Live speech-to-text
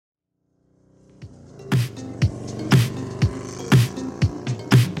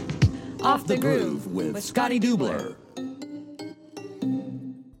Off the Groove with Scotty Deubler.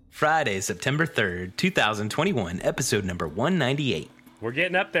 Friday, September 3rd, 2021, episode number 198. We're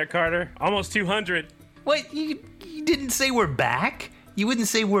getting up there, Carter. Almost 200. Wait, you didn't say we're back? You wouldn't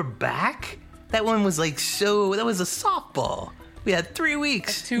say we're back? That one was that was a softball. We had 3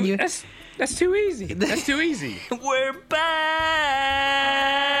 weeks. That's too easy. That's too easy. We're back!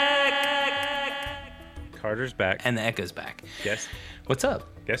 Carter's back. And the echo's back. Yes. What's up?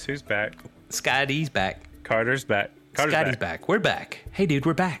 Guess who's back? Scotty's back. Carter's back. Scotty's back. We're back. Hey, dude,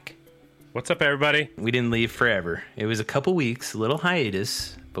 we're back. What's up, everybody? We didn't leave forever. It was a couple weeks, a little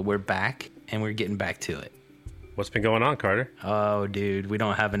hiatus, but we're back, and we're getting back to it. What's been going on, Carter? Oh, dude, we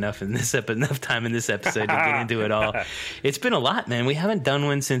don't have enough time in this episode to get into it all. It's been a lot, man. We haven't done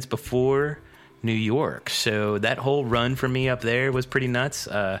one since before New York, so that whole run for me up there was pretty nuts.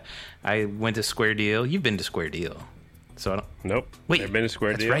 I went to Square Deal. You've been to Square Deal. So I don't... Nope. Wait, I've been to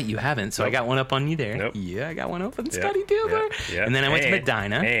Square Deal. That's right, you haven't. So nope. I got one up on you there. Nope. Yeah, I got one up on Scotty Deubler. Yep. And then I went to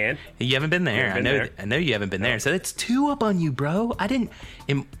Medina. And you haven't been there. I know you haven't been there. So that's 2 up on you, bro.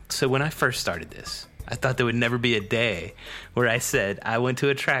 So when I first started this, I thought there would never be a day where I said I went to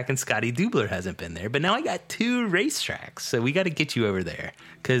a track and Scotty Deubler hasn't been there. But now I got 2 racetracks, so we got to get you over there.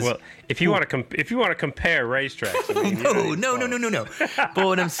 Well, if you want to compare racetracks, I mean, no. But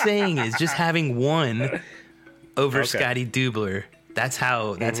what I'm saying is just having one over Scotty Deubler. That's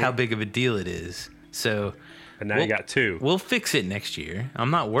how big of a deal it is. So, but now you got 2. We'll fix it next year.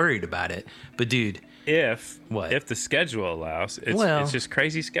 I'm not worried about it. But dude, if the schedule allows, it's just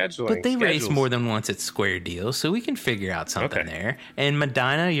crazy scheduling. But they race more than once at Square Deal, so we can figure out something there. And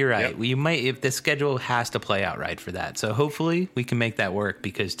Medina, you're right. Yep. We might, if the schedule has to play out right for that. So hopefully we can make that work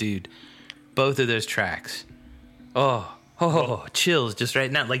because, dude, both of those tracks. Oh, chills just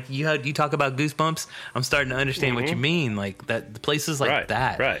right now. Like you talk about goosebumps. I'm starting to understand what you mean. Like that, the places like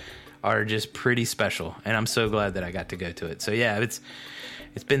that are just pretty special, and I'm so glad that I got to go to it. So yeah, it's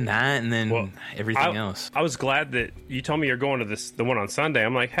been that, and then everything else. I was glad that you told me you're going to the one on Sunday.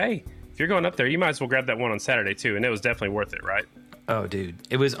 I'm like, hey, if you're going up there, you might as well grab that one on Saturday too, and it was definitely worth it, right? Oh, dude,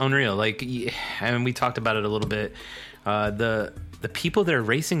 it was unreal. Like, and we talked about it a little bit. The people that are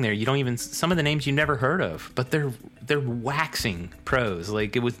racing there, some of the names you never heard of, but they're waxing pros.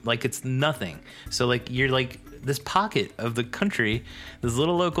 Like it's nothing. So like you're like this pocket of the country, this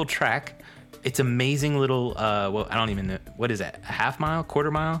little local track. It's amazing little. I don't even know what is that. A half mile, quarter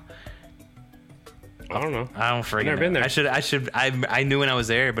mile. I don't know. I don't freaking know. Been there. I knew when I was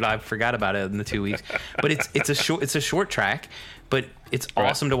there, but I forgot about it in the 2 weeks. But it's a short track. But it's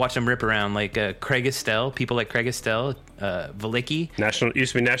awesome to watch them rip around, like Craig Estelle, people like Craig Estelle, Valicki.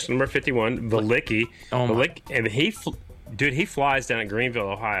 Used to be national number 51, Valicki. And he flies down at Greenville,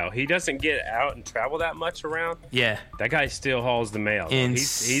 Ohio. He doesn't get out and travel that much around. Yeah. That guy still hauls the mail.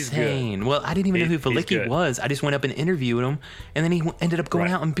 He's good. Well, I didn't even know who Valicki was. I just went up and interviewed him, and then he ended up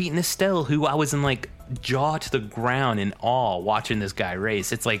going out and beating Estelle, who I was in like jaw to the ground in awe watching this guy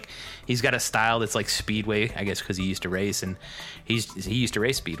race. It's like he's got a style that's like speedway, I guess, because he used to race, and he used to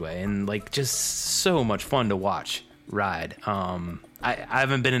race speedway, and like just so much fun to watch ride. I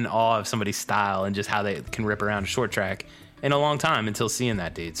haven't been in awe of somebody's style and just how they can rip around a short track in a long time until seeing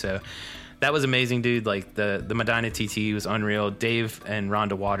that dude. So that was amazing, dude. Like the Medina TT was unreal. Dave and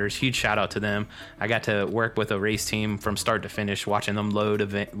Rhonda Waters, huge shout out to them. I got to work with a race team from start to finish, watching them load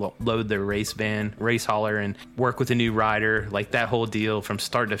their race van, race hauler, and work with a new rider. Like that whole deal from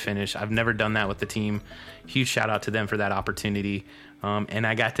start to finish. I've never done that with the team. Huge shout out to them for that opportunity. And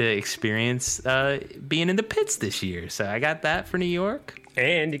I got to experience being in the pits this year. So I got that for New York.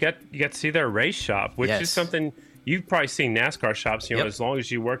 And you got to see their race shop, which is something you've probably seen NASCAR shops, as long as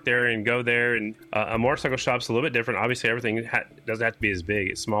you work there and go there. And a motorcycle shop's a little bit different. Obviously, everything doesn't have to be as big.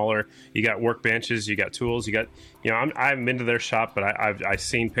 It's smaller. You got workbenches. You got tools. You got, I haven't been to their shop, but I've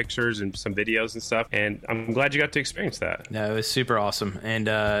seen pictures and some videos and stuff. And I'm glad you got to experience that. No, it was super awesome.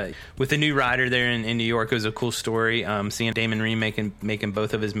 And with the new rider there in New York, it was a cool story. Seeing Damon Ream making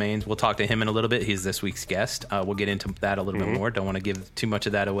both of his mains. We'll talk to him in a little bit. He's this week's guest. We'll get into that a little bit more. Don't want to give too much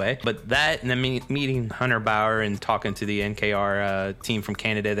of that away. But that, and then meeting Hunter Bauer and talking to the NKR team from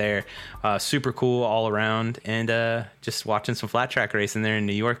Canada there. Super cool all around. And just watching some flat track racing there in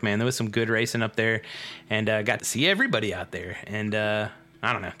New York, man. There was some good racing up there, and got to see everybody out there. And I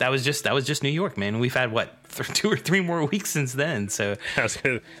don't know. That was just New York, man. We've had 2 or 3 more weeks since then. So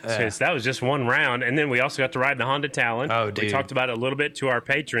that was just one round, and then we also got to ride the Honda Talon. Oh, dude. We talked about it a little bit to our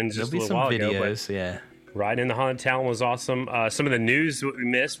patrons just a little while ago. But riding in the Honda Talon was awesome. Some of the news that we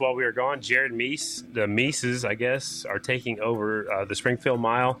missed while we were gone: Jared Meese, the Meeses, I guess, are taking over the Springfield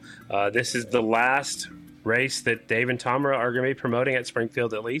Mile. This is the last race that Dave and Tamara are going to be promoting at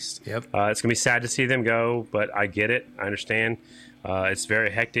Springfield at least. Yep. It's going to be sad to see them go, but I get it. I understand. It's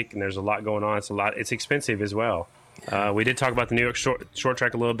very hectic, and there's a lot going on. It's expensive as well. We did talk about the New York short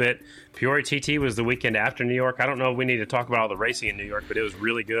track a little bit. Peoria TT was the weekend after New York. I don't know if we need to talk about all the racing in New York, but it was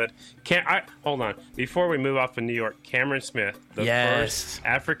really good. Hold on. Before we move off of New York, Cameron Smith, the first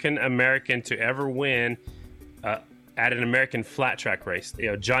African-American to ever win at an American flat track race.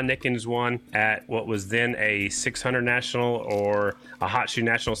 John Nickens won at what was then a 600 National or a Hot Shoe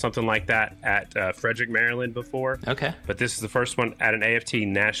National, something like that, at Frederick, Maryland before. Okay. But this is the first one at an AFT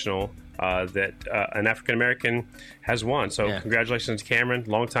National that an African American has won. So congratulations to Cameron.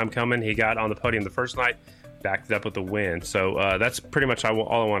 Long time coming. He got on the podium the first night, backed it up with the win. So that's pretty much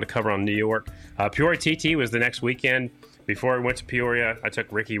all I want to cover on New York. Peoria TT was the next weekend. Before I went to Peoria, I took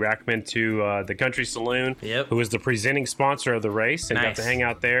Ricky Rackman to the Country Saloon, who was the presenting sponsor of the race, and got to hang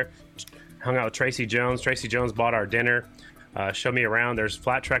out there. Hung out with Tracy Jones. Tracy Jones bought our dinner, showed me around. There's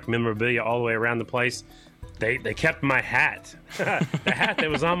flat track memorabilia all the way around the place. They kept my hat, the hat that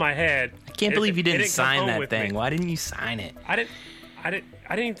was on my head. I can't believe you didn't sign that thing. Why didn't you sign it? I didn't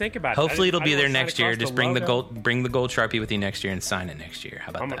even think about it. Hopefully it'll be there next year. Just bring the gold Sharpie with you next year and sign it next year. How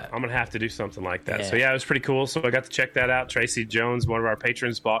about that? I'm gonna have to do something like that. So it was pretty cool. So I got to check that out. Tracy Jones, one of our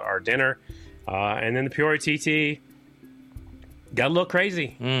patrons, bought our dinner, and then the Peoria TT got a little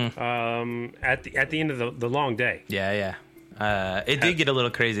crazy at the end of the long day. It did get a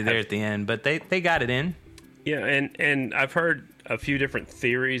little crazy there at the end, but they got it in. Yeah, and I've heard a few different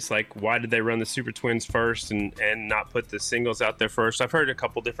theories, like why did they run the Super Twins first and not put the singles out there first. I've heard a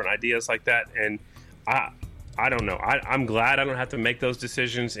couple different ideas like that, and I don't know. I'm glad I don't have to make those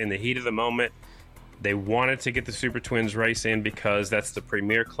decisions in the heat of the moment. They wanted to get the Super Twins race in because that's the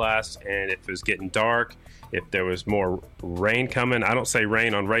premier class, and if it was getting dark, if there was more rain coming, I don't say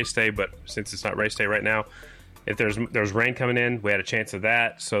rain on race day, but since it's not race day right now, if there's rain coming in, we had a chance of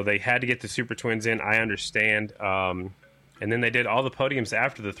that. So they had to get the Super Twins in. I understand. And then they did all the podiums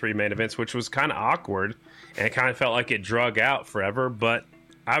after the three main events, which was kind of awkward. And it kind of felt like it drug out forever. But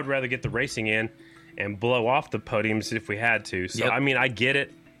I would rather get the racing in and blow off the podiums if we had to. So, I mean, I get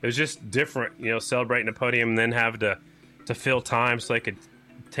it. It was just different, celebrating a podium and then have to fill time so they could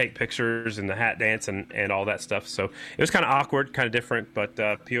take pictures and the hat dance and all that stuff. So it was kind of awkward, kind of different. But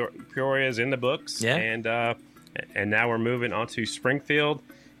Peoria is in the books. Yeah. And now we're moving on to Springfield.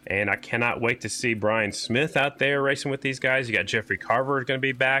 And I cannot wait to see Brian Smith out there racing with these guys. You got Jeffrey Carver going to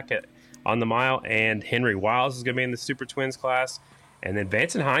be back on the mile, and Henry Wiles is going to be in the Super Twins class. And then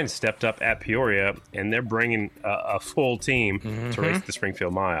Vance and Hines stepped up at Peoria, and they're bringing a full team to race the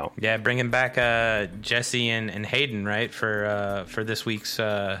Springfield Mile. Yeah, bringing back Jesse and Hayden, right, for this week's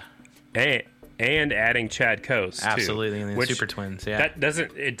and adding Chad Coase, absolutely, too, in the Super Twins. Yeah,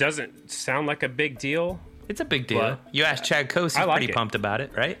 it doesn't sound like a big deal. It's a big deal. You asked Chad Coase, he's pretty pumped about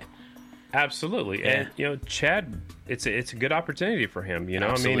it, right? Absolutely. Yeah. And Chad, it's a good opportunity for him.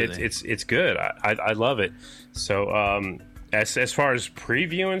 Absolutely. I mean, it's good. I love it. So as far as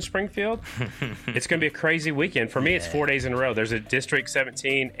previewing Springfield, it's going to be a crazy weekend. For me, it's 4 days in a row. There's a District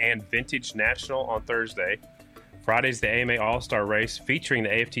 17 and Vintage National on Thursday. Friday's the AMA All-Star Race featuring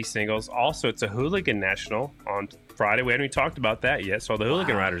the AFT Singles. Also, it's a Hooligan National on Friday. We haven't even talked about that yet, so the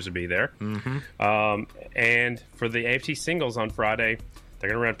Hooligan Riders will be there. And for the AFT Singles on Friday, they're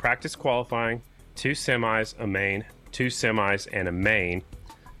going to run practice qualifying, 2 semis, a main, 2 semis, and a main.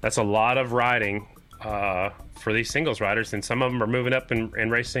 That's a lot of riding for these singles riders, and some of them are moving up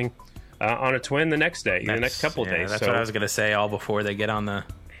and racing on a twin the next day, the next couple of days. That's what I was going to say, all before they get on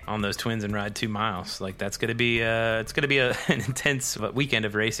those twins and ride 2 miles. Like, that's going to be an intense weekend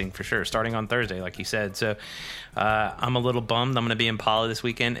of racing for sure, starting on Thursday, like you said. So I'm a little bummed. I'm going to be in Pala this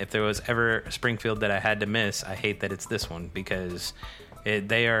weekend. If there was ever a Springfield that I had to miss, I hate that it's this one, because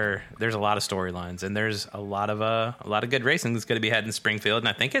there's a lot of storylines, and there's a lot of good racing that's going to be had in Springfield. And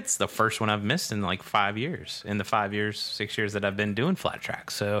I think it's the first one I've missed in like 5 years, in the 6 years that I've been doing flat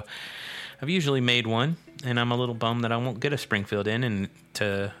track. So I've usually made one, and I'm a little bummed that I won't get a Springfield in, and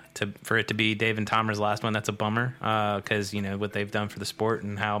for it to be Dave and Tomer's last one, that's a bummer, because what they've done for the sport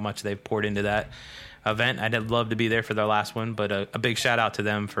and how much they've poured into that event. I'd love to be there for their last one, but a big shout out to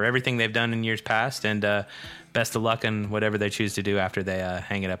them for everything they've done in years past, and best of luck in whatever they choose to do after they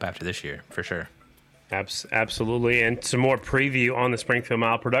hang it up after this year, for sure. Absolutely. And some more preview on the Springfield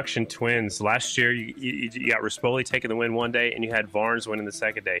Mile Production Twins. Last year, you got Rispoli taking the win one day, and you had Varnes winning the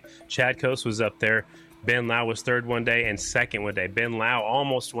second day. Chad Coase was up there. Ben Lau was third one day and second one day. Ben Lau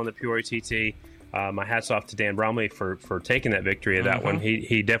almost won the Peoria TT. My hat's off to Dan Bromley for taking that victory of that one.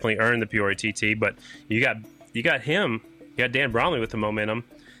 He definitely earned the Peoria TT, but you got him. You got Dan Bromley with the momentum.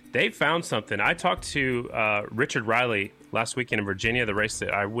 they found something. I talked to Richard Riley last weekend in Virginia, the race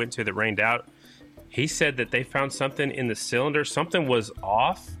that I went to that rained out. He said that they found something in the cylinder. Something was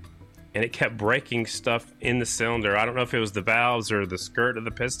off, and it kept breaking stuff in the cylinder. I don't know if it was the valves or the skirt of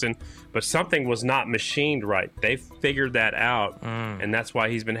the piston, but something was not machined right. They figured that out, and that's why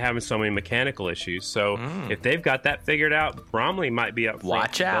he's been having so many mechanical issues. So if they've got that figured out, Bromley might be up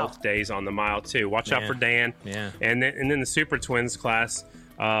front both days on the mile too. Watch out for Dan. Yeah. And then the Super Twins class,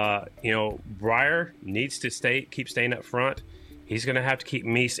 Breyer needs to keep staying up front. He's going to have to keep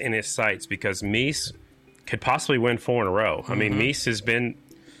Meese in his sights because Meese could possibly win 4 in a row. I mean, Meese has been,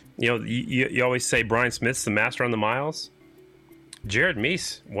 you always say Brian Smith's the master on the miles. Jared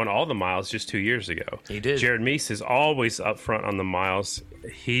Meese won all the miles just 2 years ago. He did. Jared Meese is always up front on the miles.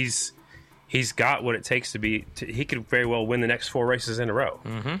 He's got what it takes to be. He could very well win the next 4 races in a row.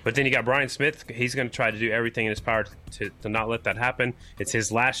 But then you got Brian Smith. He's going to try to do everything in his power to not let that happen. It's his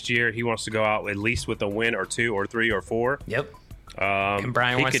last year. He wants to go out at least with a win or 2 or 3 or 4. Yep. And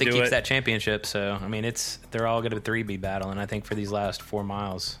Brian wants to keep that championship. So, I mean, they're all going to 3B battling, I think, for these last 4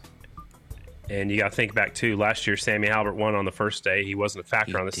 miles. And you got to think back, too. Last year, Sammy Halbert won on the first day. He wasn't a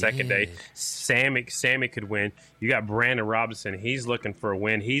factor on the second day. Sammy could win. You got Brandon Robinson. He's looking for a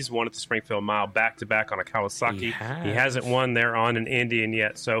win. He's won at the Springfield Mile back-to-back on a Kawasaki. He hasn't won there on an Indian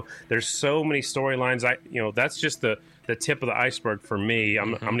yet. So there's so many storylines. That's just the tip of the iceberg for me.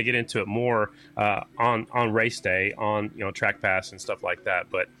 I'm going to get into it more on race day, on Track Pass and stuff like that.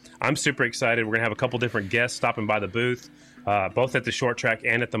 But I'm super excited. We're going to have a couple different guests stopping by the booth, both at the short track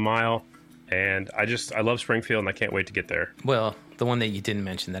and at the mile. And I love Springfield, and I can't wait to get there. Well, the one that you didn't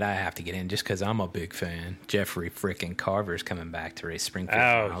mention that I have to get in just because I'm a big fan, Jeffrey frickin' Carver's coming back to race Springfield.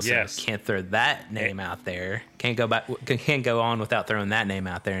 Oh, yes. So can't throw that name out there. Can't go on without throwing that name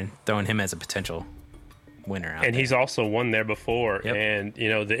out there and throwing him as a potential winner out there. And he's also won there before. Yep. And,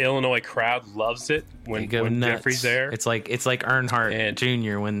 the Illinois crowd loves it when Jeffrey's there. It's like Earnhardt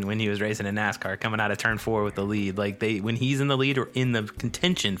Jr. when he was racing in NASCAR, coming out of turn 4 with the lead. Like when he's in the lead or in the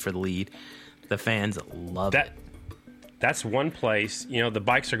contention for the lead, the fans love it. That's one place. The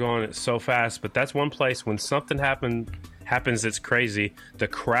bikes are going so fast, but that's one place when something happens that's crazy. The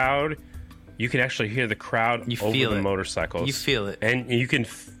crowd, you can actually hear the crowd over the motorcycles. You feel it, and you can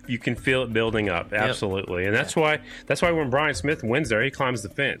feel it building up. Absolutely, and that's why when Brian Smith wins there, he climbs the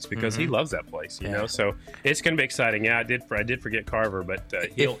fence because he loves that place. You know, so it's going to be exciting. Yeah, I did forget Carver, but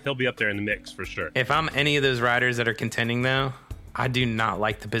he'll be up there in the mix for sure. If I'm any of those riders that are contending though, I do not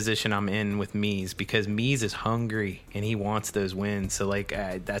like the position I'm in with Meese because Meese is hungry and he wants those wins. So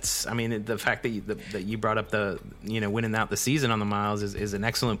the fact that you brought up the winning out the season on the miles is an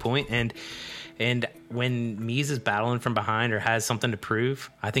excellent point. And when Meese is battling from behind or has something to prove,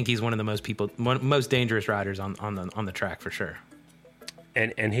 I think he's one of the most dangerous riders on the track for sure.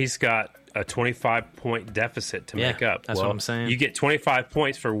 And he's got a 25-point deficit to make up. That's what I'm saying. You get 25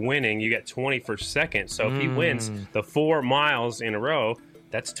 points for winning. You get 20 for second. So if he wins the 4 miles in a row,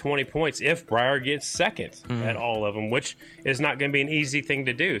 that's 20 points if Breyer gets second at all of them, which is not going to be an easy thing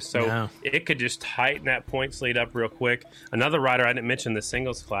to do. So it could just tighten that points lead up real quick. Another rider I didn't mention the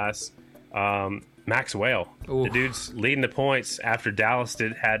singles class, Max Whale. Ooh. The dude's leading the points after Dallas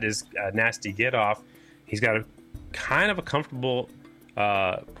had his nasty get off. He's got a kind of a comfortable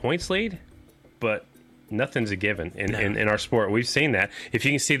points lead, but nothing's a given in our sport. We've seen that. If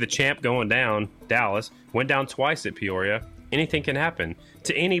you can see the champ going down, Dallas went down twice at Peoria. Anything can happen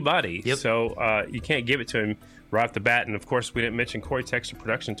to anybody. Yep. So you can't give it to him right off the bat. And of course, we didn't mention Corey Texter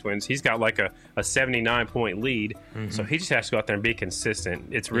Production Twins. He's got like a 79-point lead. So he just has to go out there and be consistent.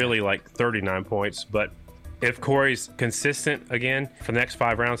 It's really like 39 points, but if Corey's consistent again for the next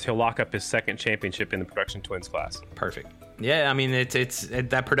 5 rounds, he'll lock up his second championship in the Production Twins class. Perfect. Yeah, I mean, it's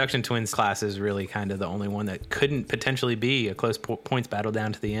that Production Twins class is really kind of the only one that couldn't potentially be a close points battle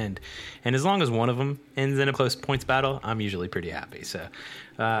down to the end. And as long as one of them ends in a close points battle, I'm usually pretty happy. So,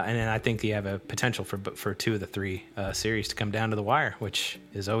 and then I think you have a potential for 2 of the 3 series to come down to the wire, which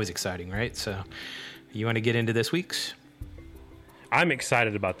is always exciting, right? So, you want to get into this week's? I'm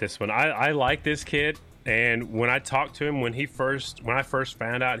excited about this one. I like this kid. And when I talked to him when I first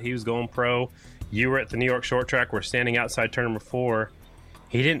found out he was going pro, you were at the New York Short Track. We're standing outside turn number 4.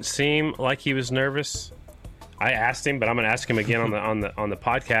 He didn't seem like he was nervous. I asked him, but I'm going to ask him again on the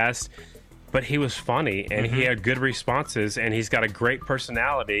podcast. But he was funny and he had good responses and he's got a great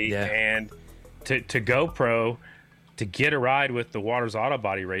personality. Yeah. And to go pro, to get a ride with the Waters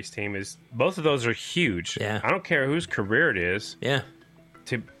Autobody race team both of those are huge. Yeah. I don't care whose career it is. Yeah.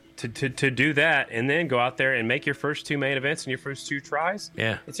 To do that and then go out there and make your first 2 main events in your first 2 tries,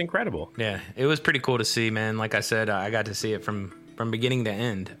 it's incredible. Yeah, it was pretty cool to see, man. Like I said, I got to see it from from beginning to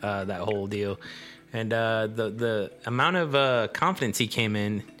end, that whole deal. And the amount of confidence he came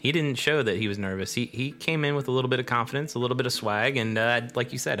in, he didn't show that he was nervous. He came in with a little bit of confidence, a little bit of swag, and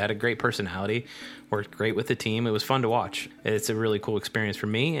like you said, had a great personality, worked great with the team. It was fun to watch. It's a really cool experience for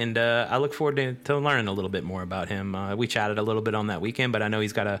me, and I look forward to learning a little bit more about him. We chatted a little bit on that weekend, but I know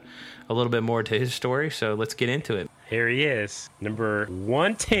he's got a little bit more to his story, so let's get into it. Here he is, number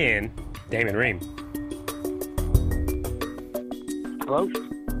 110, Damon Ream. Hello?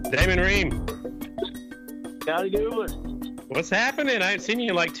 Damon Ream. Howdy doing? What's happening? I haven't seen you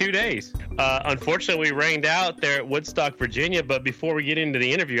in like 2 days. Unfortunately, we rained out there at Woodstock, Virginia. But before we get into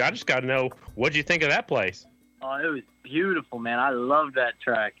the interview, I just got to know, what'd you think of that place? Oh, it was beautiful, man. I loved that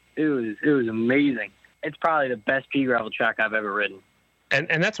track. It was amazing. It's probably the best pea gravel track I've ever ridden.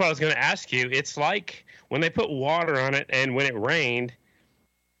 And that's what I was going to ask you. It's like when they put water on it and when it rained,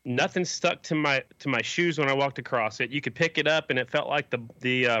 nothing stuck to my shoes when I walked across it. You could pick it up, and it felt like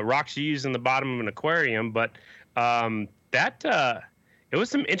the rocks you use in the bottom of an aquarium. But it was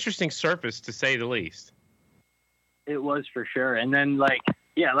some interesting surface, to say the least. It was for sure. And then, like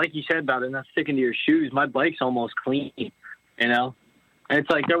you said about it, not sticking to your shoes, my bike's almost clean, you know? And it's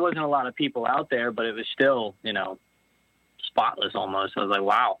like there wasn't a lot of people out there, but it was still, spotless almost. I was like,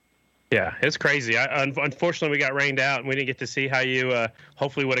 wow. Yeah, it's crazy. Unfortunately, we got rained out, and we didn't get to see how you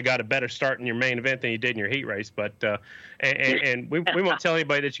hopefully would have got a better start in your main event than you did in your heat race. But and we won't tell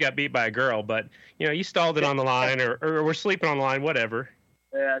anybody that you got beat by a girl, but you stalled it on the line, or we're sleeping on the line, whatever.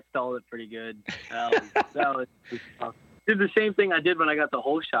 Yeah, I stalled it pretty good. That was tough. Did the same thing I did when I got the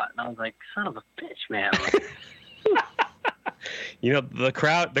whole shot, and I was like, son of a bitch, man. The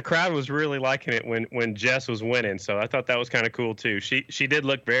crowd was really liking it when Jess was winning, so I thought that was kind of cool too. She did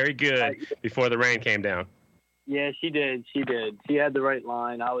look very good before the rain came down. Yeah, she did. She had the right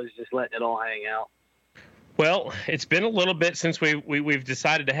line. I was just letting it all hang out. Well, it's been a little bit since we've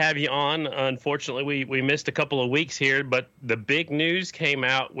decided to have you on. Unfortunately, we missed a couple of weeks here, but the big news came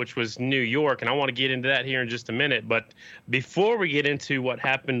out, which was New York, and I want to get into that here in just a minute. But before we get into what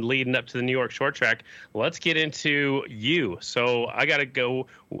happened leading up to the New York short track, let's get into you. So I got to go,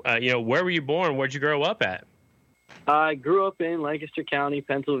 where were you born? Where'd you grow up at? I grew up in Lancaster County,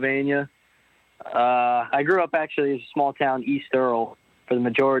 Pennsylvania. I grew up actually in a small town, East Earl, for the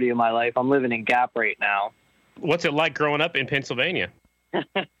majority of my life. I'm living in Gap right now. What's it like growing up in Pennsylvania?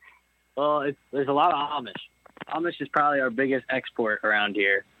 Well, there's a lot of Amish. Amish is probably our biggest export around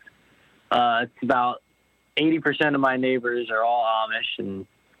here. It's about 80% of my neighbors are all Amish, and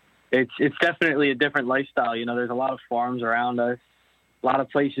it's definitely a different lifestyle. There's a lot of farms around us, a lot of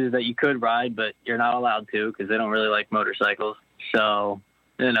places that you could ride, but you're not allowed to because they don't really like motorcycles. So,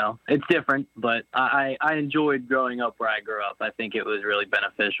 it's different, but I enjoyed growing up where I grew up. I think it was really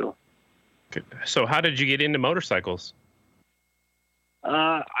beneficial. So how did you get into motorcycles?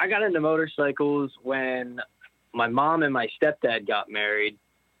 I got into motorcycles when my mom and my stepdad got married.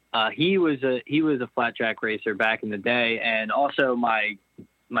 He was a flat track racer back in the day, and also my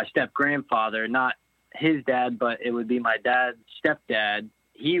step grandfather, not his dad, but it would be my dad's stepdad.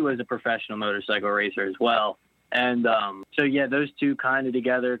 He was a professional motorcycle racer as well. And those two kind of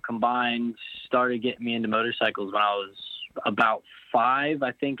together combined started getting me into motorcycles when I was about 5,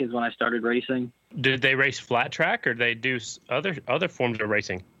 I think, is when I started racing. Did they race flat track, or did they do other forms of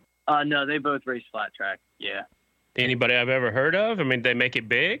racing? No, they both race flat track. Yeah. Anybody I've ever heard of? I mean, they make it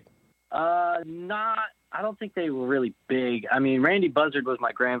big? I don't think they were really big. I mean, Randy Buzzard was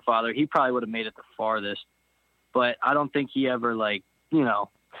my grandfather. He probably would have made it the farthest, but I don't think he ever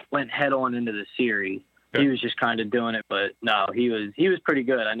went head on into the series. He was just kind of doing it, but no, he was pretty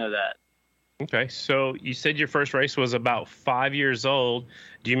good. I know that. Okay, so you said your first race was about 5 years old.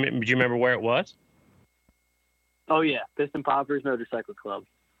 Do you remember where it was? Oh yeah, Piston Poppers Motorcycle Club.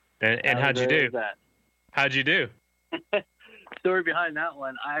 And how'd you do? How'd you do? Story behind that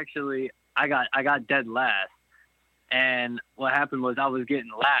one, I got dead last, and what happened was I was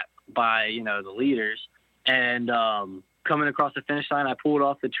getting lapped by the leaders, and coming across the finish line, I pulled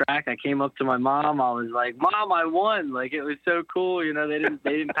off the track. I came up to my mom. I was like, "Mom, I won!" Like, it was so cool. They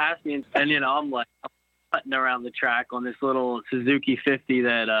didn't pass me, and I'm putting around the track on this little Suzuki 50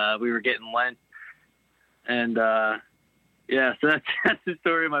 that we were getting lent, and so that's the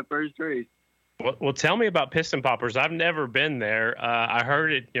story of my first race. Well, tell me about Piston Poppers. I've never been there. I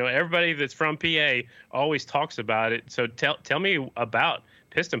heard it. Everybody that's from PA always talks about it. So tell me about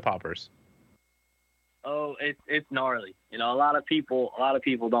Piston Poppers. Oh, it's gnarly. A lot of people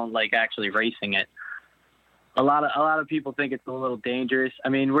don't like actually racing it. A lot of people think it's a little dangerous. I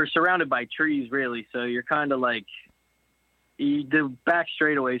mean, we're surrounded by trees, really, so you're kind of like the back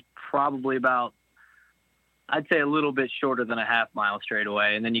straightaway is probably about I'd say a little bit shorter than a half-mile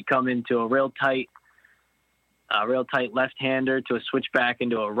straightaway, and then you come into a real tight left-hander to a switchback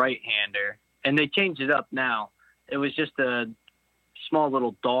into a right-hander, and they changed it up now. It was just a small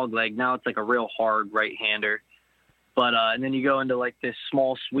little dog leg. Now it's like a real hard right-hander. But and then you go into like this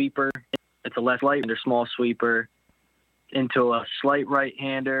small sweeper. It's a left right-hander small sweeper into a slight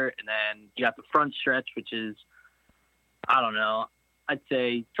right-hander, and then you got the front stretch, which is, I don't know, I'd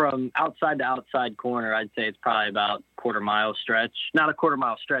say from outside to outside corner, I'd say it's probably about quarter-mile stretch. Not a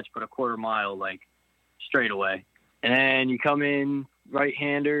quarter-mile stretch, but a quarter-mile like straightaway. And then you come in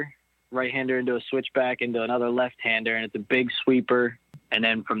right-hander into a switchback into another left-hander, and it's a big sweeper. And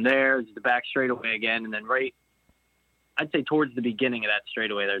then from there, it's the back straightaway again, and then I'd say towards the beginning of that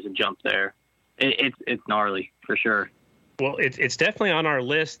straightaway, there's a jump there. It's gnarly for sure. Well, it's definitely on our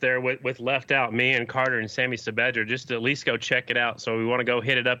list there with Left Out, me and Carter and Sammy Sabedra, just to at least go check it out. So we want to go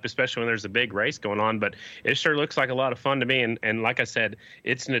hit it up, especially when there's a big race going on. But it sure looks like a lot of fun to me. And like I said,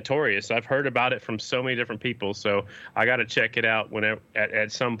 it's notorious. I've heard about it from so many different people. So I got to check it out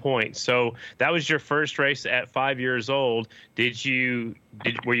at some point. So that was your first race at 5 years old. Were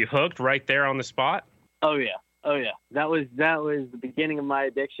you hooked right there on the spot? Oh yeah. That was the beginning of my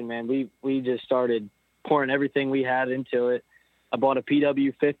addiction, man. We just started pouring everything we had into it. I bought a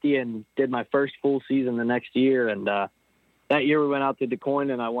PW50 and did my first full season the next year. And that year we went out to Des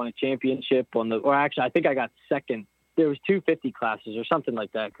Moines and I won a championship I think I got second. There was 250 classes or something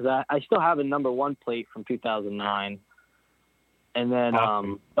like that, because I still have a number 1 plate from 2009. And then,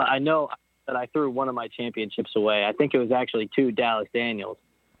 but I know that I threw one of my championships away. I think it was actually 2 Dallas Daniels.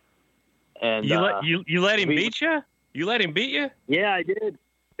 And you let him beat you? You let him beat you? Yeah, I did.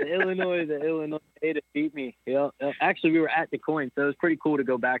 The Illinois native beat me. Actually, we were at Des Moines, so it was pretty cool to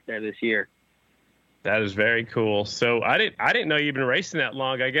go back there this year. That is very cool. So I didn't know you've been racing that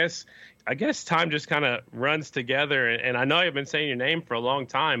long. I guess time just kind of runs together. And I know I've been saying your name for a long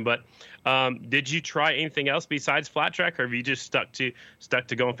time, but did you try anything else besides flat track, or have you just stuck to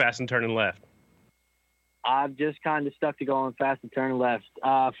going fast and turning left? I've just kind of stuck to going fast and turning left.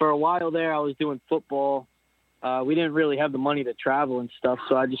 For a while there, I was doing football. We didn't really have the money to travel and stuff,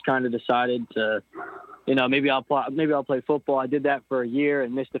 so I just kind of decided to, maybe I'll play football. I did that for a year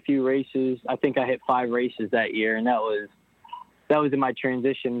and missed a few races. I think I hit 5 races that year, and that was in my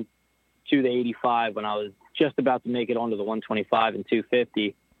transition to the 85 when I was just about to make it onto the 125 and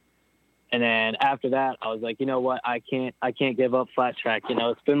 250. And then after that, I was like, you know what? I can't give up flat track.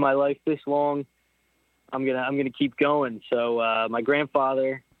 It's been my life this long. I'm gonna keep going. So my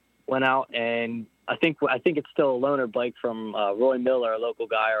grandfather went out, and I think it's still a loaner bike from Roy Miller, a local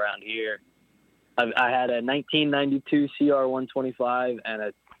guy around here. I had a 1992 CR 125 and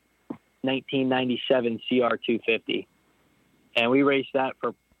a 1997 CR 250, and we raced the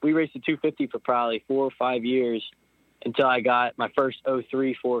 250 for probably 4 or 5 years until I got my first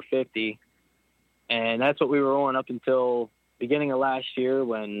 03 450, and that's what we were on up until beginning of last year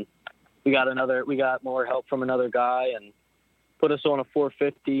when we got more help from another guy and put us on a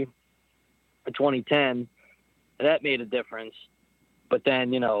 450 for 2010, and that made a difference. But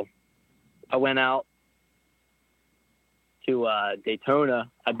then, I went out to Daytona.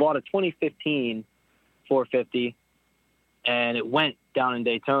 I bought a 2015 450, and it went down in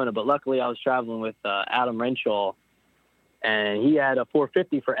Daytona. But luckily, I was traveling with Adam Renshaw, and he had a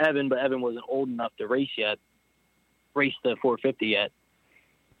 450 for Evan, but Evan wasn't old enough to race the 450 yet.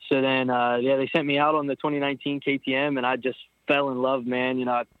 So then, they sent me out on the 2019 KTM, and I just fell in love, man.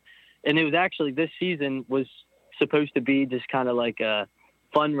 And it was actually, this season was supposed to be just kind of like a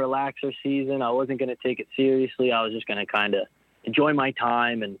fun relaxer season. I wasn't going to take it seriously. I was just going to kind of enjoy my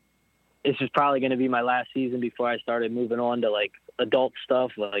time. And this was probably going to be my last season before I started moving on to like adult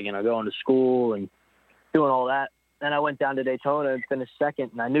stuff, like, going to school and doing all that. Then I went down to Daytona and finished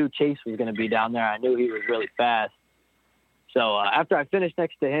second, and I knew Chase was going to be down there. I knew he was really fast. So after I finished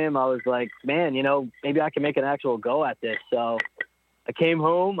next to him, I was like, man, maybe I can make an actual go at this. So I came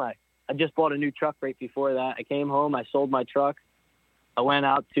home. I just bought a new truck right before that. I came home. I sold my truck. I went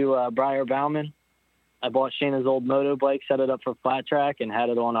out to Breyer Bauman. I bought Shayna's old moto bike, set it up for flat track, and had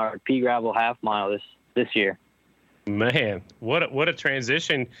it on our pea gravel half mile this year. Man, what a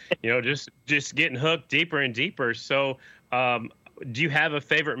transition! Just getting hooked deeper and deeper. So, do you have a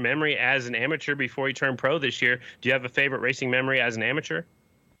favorite memory as an amateur before you turned pro this year? Do you have a favorite racing memory as an amateur?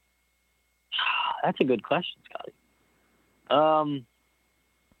 That's a good question, Scotty.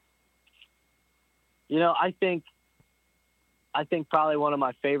 I think probably one of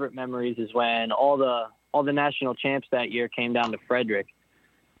my favorite memories is when all the national champs that year came down to Frederick.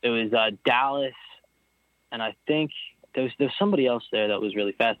 It was Dallas, and I think there's somebody else there that was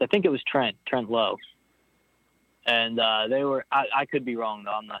really fast. I think it was Trent Lowe. And they were, I could be wrong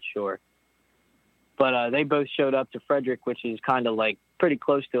though, I'm not sure. But they both showed up to Frederick, which is kind of like pretty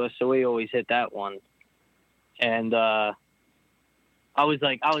close to us, so we always hit that one. And I was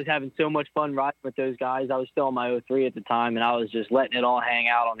having so much fun riding with those guys. I was still on my 03 at the time, and I was just letting it all hang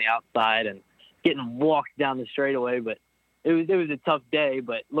out on the outside and getting walked down the straightaway. But it was a tough day.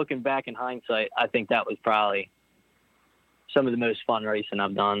 But looking back in hindsight, I think that was probably some of the most fun racing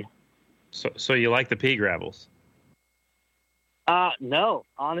I've done. So you like the pea gravels? No,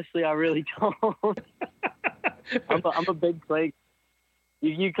 honestly, I really don't. I'm a big clay.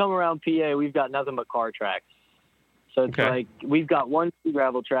 You come around PA, we've got nothing but car tracks. So it's like we've got one pea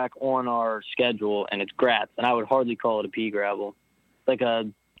gravel track on our schedule, and it's grass, and I would hardly call it a pea gravel. It's like a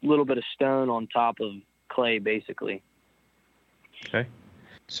little bit of stone on top of clay, basically. Okay.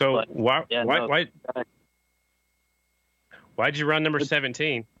 So why'd you run number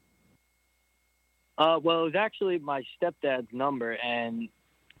 17? Well, it was actually my stepdad's number, and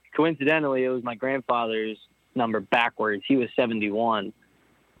coincidentally, it was my grandfather's number backwards. He was 71,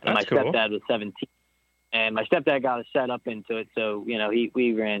 and my stepdad was 17. And my stepdad got us set up into it, so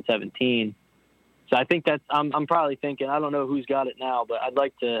we ran 17. So I think that's I'm probably thinking, I don't know who's got it now, but I'd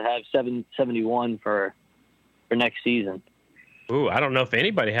like to have 771 for next season. Ooh, I don't know if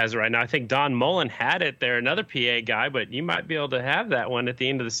anybody has it right now. I think Don Mullen had it there, another PA guy, but you might be able to have that one at the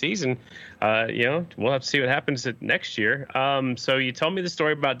end of the season. We'll have to see what happens next year. So you told me the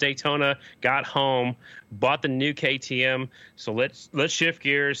story about Daytona, got home, bought the new KTM. So let's shift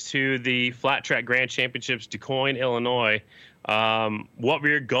gears to the Flat Track Grand Championships, DuQuoin, Illinois. What were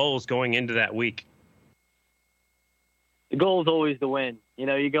your goals going into that week? The goal is always to win.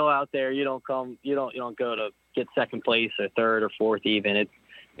 You go out there, you don't go to get second place or third or fourth even.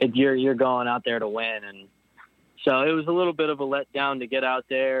 You're going out there to win. And so it was a little bit of a letdown to get out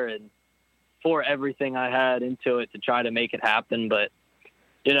there and pour everything I had into it to try to make it happen. But,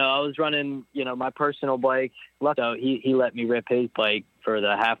 I was running, my personal bike. So he let me rip his bike for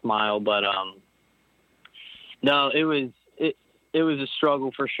the half mile. But, no, it was a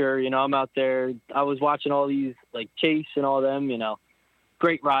struggle for sure. I'm out there. I was watching all these like Chase and all them,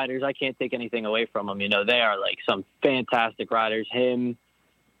 great riders. I can't take anything away from them. They are like some fantastic riders. Him,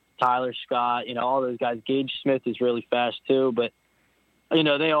 Tyler Scott, all those guys. Gage Smith is really fast too. But,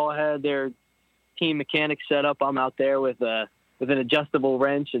 they all had their team mechanics set up. I'm out there with an adjustable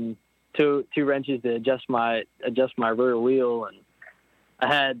wrench and two wrenches to adjust my rear wheel. And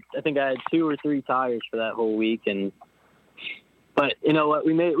I think I had 2 or 3 tires for that whole week. But you know what?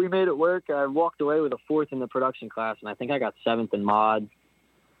 We made it work. I walked away with a 4th in the production class, and I think I got 7th in mod.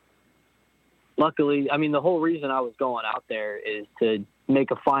 Luckily, the whole reason I was going out there is to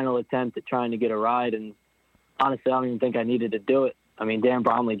make a final attempt at trying to get a ride. And honestly, I don't even think I needed to do it. Dan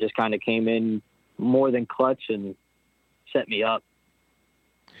Bromley just kind of came in more than clutch and set me up.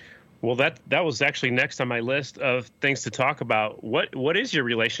 Well, that was actually next on my list of things to talk about. What is your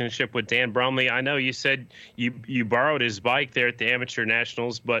relationship with Dan Bromley? I know you said you borrowed his bike there at the Amateur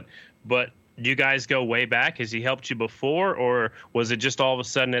Nationals, but do you guys go way back? Has he helped you before, or was it just all of a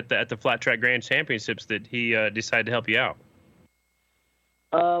sudden at the Flat Track Grand Championships that he decided to help you out?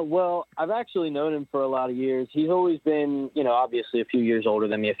 Well, I've actually known him for a lot of years. He's always been, obviously a few years older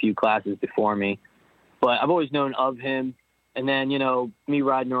than me, a few classes before me, but I've always known of him. And then, me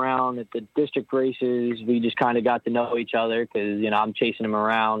riding around at the district races, we just kind of got to know each other because, I'm chasing him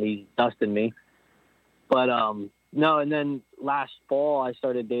around. He's dusting me. But, no, and then last fall I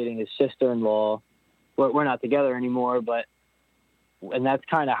started dating his sister-in-law. We're not together anymore, and that's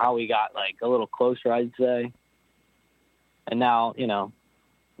kind of how we got, like, a little closer, I'd say. And now,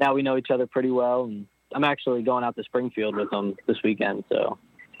 now we know each other pretty well. And I'm actually going out to Springfield with him this weekend, so...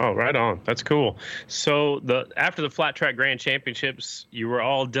 Oh, right on. That's cool. So after the Flat Track Grand Championships, you were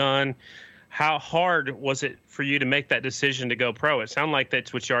all done. How hard was it for you to make that decision to go pro? It sounded like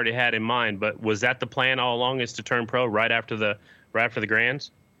that's what you already had in mind, but was that the plan all along, is to turn pro right after the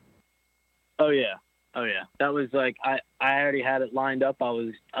Grands? Oh yeah. That was like I already had it lined up.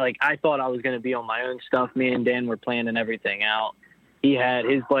 I thought I was going to be on my own stuff. Me and Dan were planning everything out. He had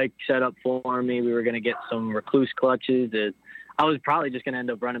his bike set up for me. We were going to get some Recluse clutches. I was probably just going to end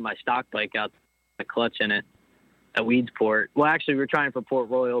up running my stock bike out, the clutch in it at Weedsport. Well, actually, we were trying for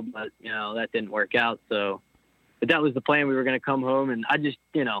Port Royal, but, that didn't work out. But that was the plan. We were going to come home, and I just,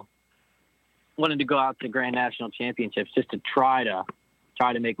 wanted to go out to Grand National Championships just to try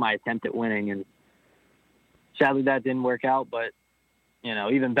to make my attempt at winning. And sadly, that didn't work out. But,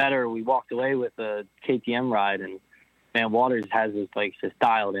 even better, we walked away with a KTM ride, and, man, Waters has his bikes just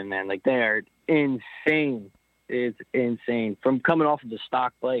dialed in, man. Like, they're insane. It's insane. From coming off of the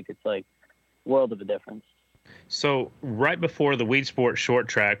stock bike, it's like world of a difference. So right before the Weed Sport Short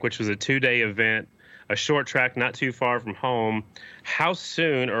Track, which was a 2-day event, a short track not too far from home, how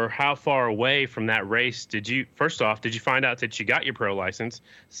soon or how far away from that race first off, did you find out that you got your pro license?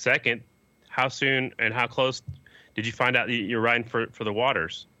 Second, how soon and how close did you find out that you're riding for the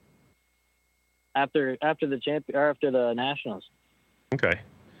Waters? After the Nationals. Okay.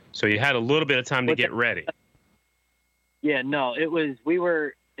 So you had a little bit of time to get ready. Yeah, no, it was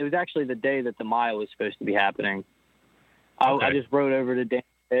actually the day that the mile was supposed to be happening. Okay. I just rode over to Dan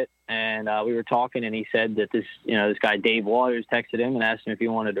Pitt, and we were talking, and he said that this guy Dave Waters texted him and asked him if he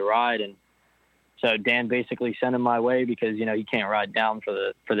wanted to ride, and so Dan basically sent him my way because he can't ride down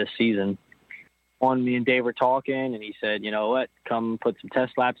for this season. Me and Dave were talking, and he said, "You know what? Come put some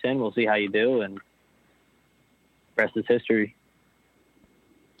test laps in. We'll see how you do." And rest is history.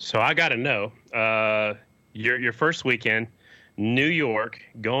 So I got to know your first weekend, New York,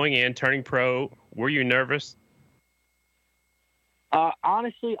 going in, turning pro. Were you nervous?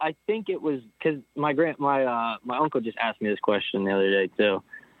 Honestly, I think it was because my uncle just asked me this question the other day too.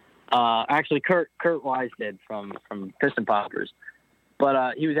 Actually, Kurt Wise did from Piston Poppers,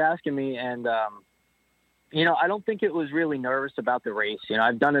 but he was asking me, and I don't think it was really nervous about the race.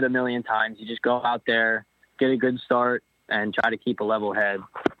 I've done it a million times. You just go out there, get a good start, and try to keep a level head.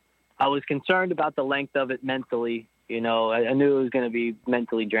 I was concerned about the length of it mentally. I knew it was going to be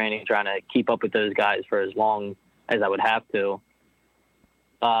mentally draining trying to keep up with those guys for as long as I would have to.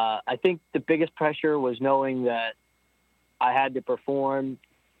 I think the biggest pressure was knowing that I had to perform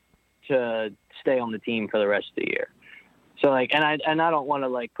to stay on the team for the rest of the year. So and I don't want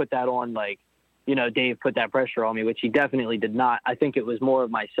to put that on Dave put that pressure on me, which he definitely did not. I think it was more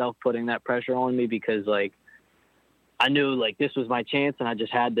of myself putting that pressure on me because I knew this was my chance and I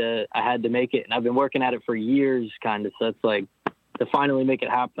had to make it. And I've been working at it for years kind of. So it's to finally make it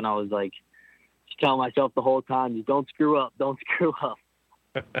happen. I was just telling myself the whole time, just don't screw up.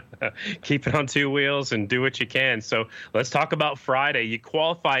 Keep it on two wheels and do what you can. So let's talk about Friday. You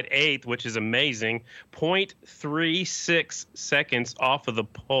qualified 8th, which is amazing. 0.36 seconds off of the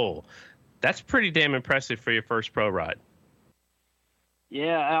pole. That's pretty damn impressive for your first pro ride.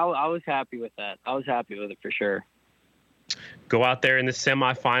 Yeah, I was happy with that. I was happy with it for sure. Go out there in the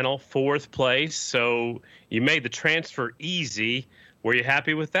semifinal, 4th place. So you made the transfer easy. Were you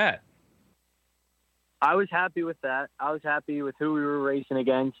happy with that? I was happy with that. I was happy with who we were racing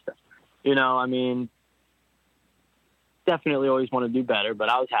against. Definitely always want to do better, but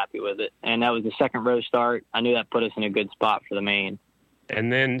I was happy with it. And that was the second row start. I knew that put us in a good spot for the main.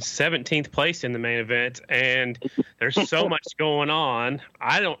 And then 17th place in the main event. And there's so much going on.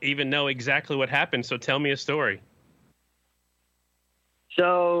 I don't even know exactly what happened. So tell me a story.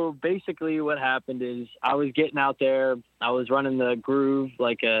 So basically what happened is I was getting out there. I was running the groove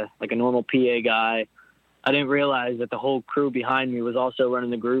like a normal PA guy. I didn't realize that the whole crew behind me was also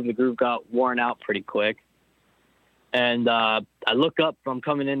running the groove. The groove got worn out pretty quick. And I look up from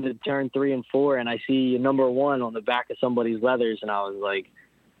coming into turn 3 and 4, and I see number 1 on the back of somebody's leathers, and I was like,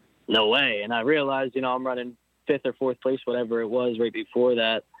 no way. And I realized, I'm running 5th or 4th place, whatever it was right before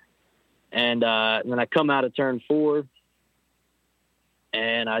that. And then I come out of turn 4,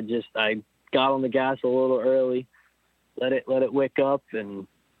 and I got on the gas a little early, let it wick up, and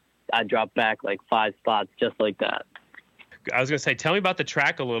I dropped back 5 spots just like that. I was going to say, tell me about the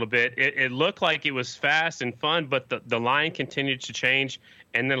track a little bit. It looked like it was fast and fun, but the line continued to change.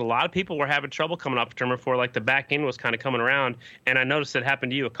 And then a lot of people were having trouble coming off turn 4. The back end was kind of coming around. And I noticed it happened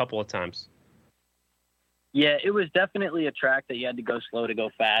to you a couple of times. Yeah, it was definitely a track that you had to go slow to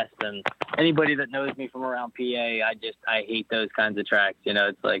go fast. And anybody that knows me from around PA, I hate those kinds of tracks.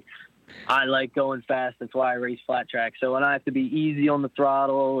 It's I like going fast. That's why I race flat track. So when I have to be easy on the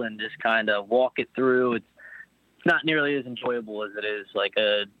throttle and just kind of walk it through, it's not nearly as enjoyable as it is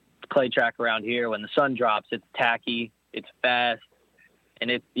a clay track around here. When the sun drops, it's tacky, it's fast,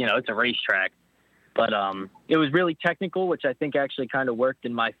 and it's a racetrack. But it was really technical, which I think actually kind of worked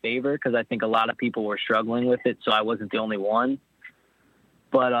in my favor because I think a lot of people were struggling with it, so I wasn't the only one.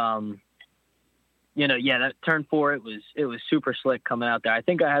 But that turn 4, it was super slick coming out there. I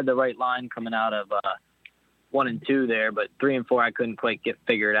think I had the right line coming out of 1 and 2 there, but 3 and 4 I couldn't quite get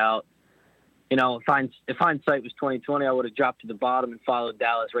figured out. If hindsight was 20/20, I would have dropped to the bottom and followed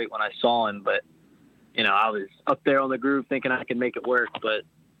Dallas right when I saw him. But I was up there on the groove thinking I could make it work, but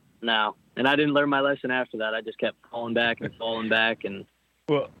no. And I didn't learn my lesson after that. I just kept falling back, and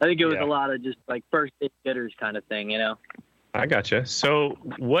well, I think it was a lot of just first hit jitters kind of thing, I gotcha. So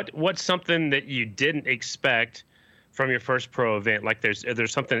what's something that you didn't expect from your first pro event?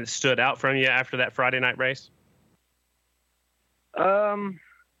 There's something that stood out from you after that Friday night race?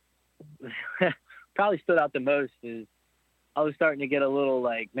 probably stood out the most is I was starting to get a little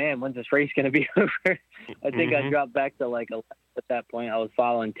like, man, when's this race going to be over? I think I dropped back to like 11 at that point. I was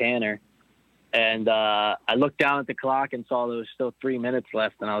following Tanner. And I looked down at the clock and saw there was still 3 minutes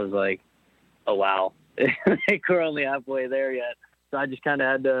left. And I was like, oh, wow. We're only halfway there yet. So I just kind of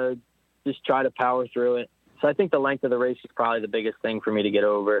had to just try to power through it. So I think the length of the race is probably the biggest thing for me to get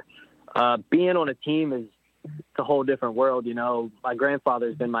over. Being on a team is a whole different world. You know, my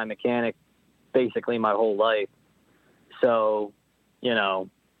grandfather's been my mechanic basically my whole life. So, you know,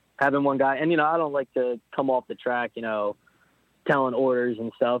 having one guy, and, you know, I don't like to come off the track, you know, telling orders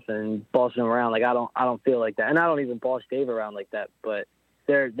and stuff and bossing him around. Like, I don't feel like that. And I don't even boss Dave around like that, but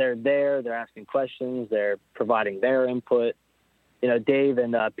they're there, they're asking questions, they're providing their input. You know, Dave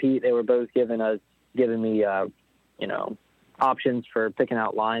and Pete, they were both giving me, you know, options for picking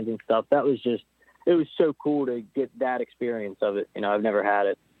out lines and stuff. That was just, it was so cool to get that experience of it. You know, I've never had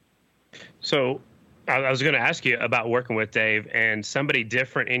it. So I was going to ask you about working with Dave and somebody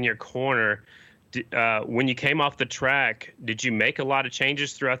different in your corner. When you came off the track, did you make a lot of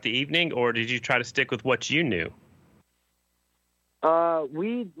changes throughout the evening, or did you try to stick with what you knew?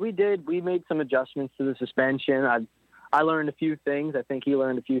 We did. We made some adjustments to the suspension. I learned a few things. I think he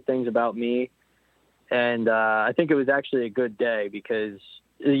learned a few things about me. And I think it was actually a good day because,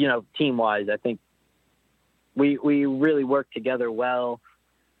 you know, team-wise, I think we really worked together well.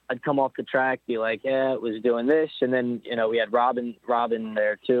 I'd come off the track, be like, yeah, it was doing this. And then, you know, we had Robin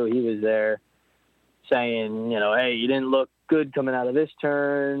there too. He was there saying, you know, hey, you didn't look good coming out of this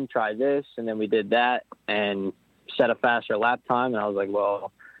turn, try this. And then we did that and set a faster lap time. And I was like,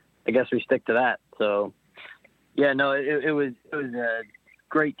 well, I guess we stick to that. So yeah, no, it was a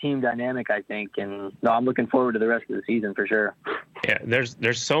great team dynamic, I think. And no, I'm looking forward to the rest of the season for sure. Yeah,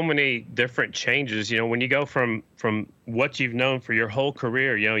 there's so many different changes. You know, when you go from what you've known for your whole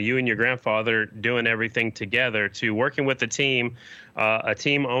career, you know, you and your grandfather doing everything together, to working with a team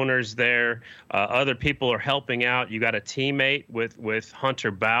owner's there, other people are helping out. You got a teammate with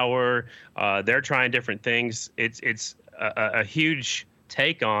Hunter Bauer. They're trying different things. It's a huge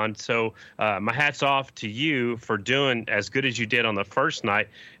take on. So my hat's off to you for doing as good as you did on the first night.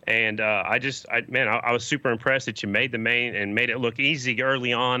 And I was super impressed that you made the main and made it look easy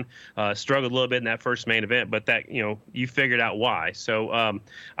early on. Struggled a little bit in that first main event, but that, you know, you figured out why. So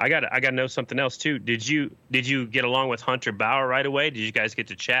I got to know something else too. Did you get along with Hunter Bauer right away? Did you guys get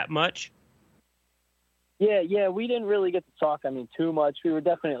to chat much? Yeah, we didn't really get to talk, too much. We were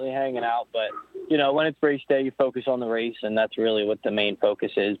definitely hanging out, but, you know, when it's race day, you focus on the race, and that's really what the main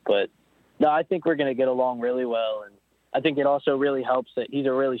focus is. But, no, I think we're going to get along really well, and I think it also really helps that he's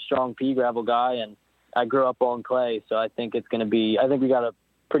a really strong pea gravel guy, and I grew up on clay, so I think we got a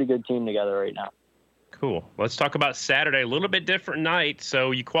pretty good team together right now. Cool. Let's talk about Saturday. A little bit different night.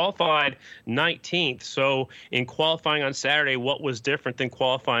 So you qualified 19th. So in qualifying on Saturday, what was different than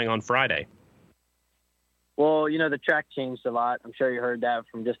qualifying on Friday? Well, you know, the track changed a lot. I'm sure you heard that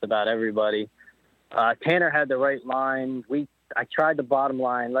from just about everybody. Tanner had the right line. I tried the bottom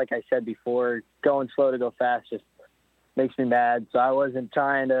line. Like I said before, going slow to go fast just makes me mad. So I wasn't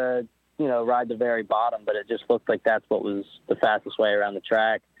trying to, you know, ride the very bottom, but it just looked like that's what was the fastest way around the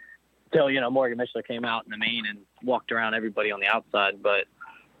track. Until, you know, Morgan Mishler came out in the main and walked around everybody on the outside. But,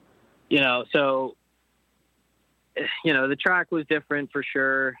 you know, so, you know, the track was different for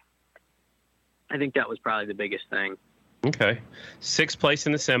sure. I think that was probably the biggest thing. Okay. 6th place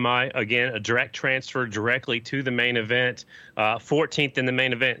in the semi. Again, a direct transfer directly to the main event. 14th in the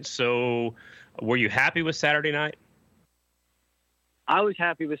main event. So were you happy with Saturday night? I was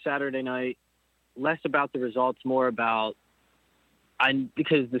happy with Saturday night. Less about the results, more about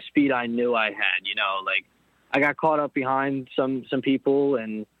because the speed I knew I had, you know, like I got caught up behind some people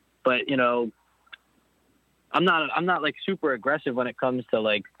but you know, I'm not like super aggressive when it comes to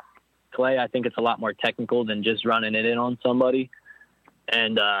like clay. I think it's a lot more technical than just running it in on somebody.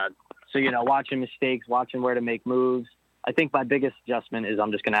 And so, you know, watching mistakes, watching where to make moves. I think my biggest adjustment is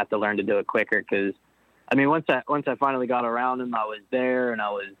I'm just going to have to learn to do it quicker. Cause once I finally got around him, I was there and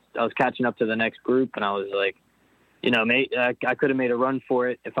I was catching up to the next group, and I was like, you know, I could have made a run for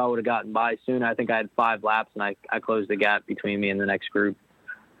it if I would have gotten by sooner. I think I had 5 laps and I closed the gap between me and the next group.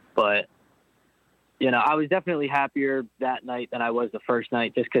 But, you know, I was definitely happier that night than I was the first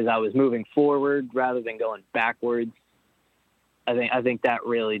night, just because I was moving forward rather than going backwards. I think that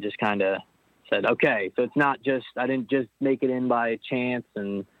really just kind of said, okay, so it's not just, I didn't just make it in by chance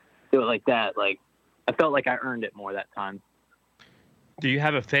and do it like that. Like, I felt like I earned it more that time. Do you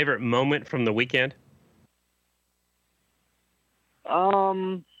have a favorite moment from the weekend?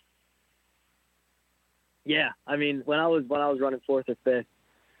 Yeah. When I was running 4th or 5th,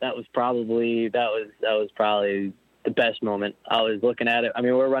 that was probably the best moment. I was looking at it. I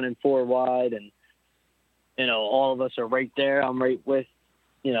mean, we're running 4 wide, and all of us are right there. I'm right with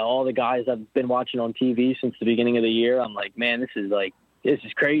all the guys I've been watching on TV since the beginning of the year. I'm like, man, this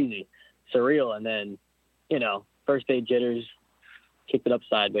is crazy, surreal. And then first day jitters, kicked it up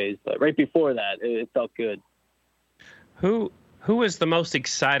sideways, but right before that, it felt good. Who was the most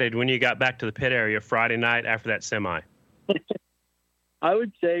excited when you got back to the pit area Friday night after that semi? I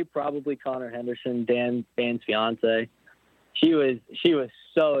would say probably Connor Henderson, Dan's fiance. She was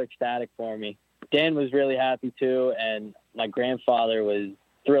so ecstatic for me. Dan was really happy too, and my grandfather was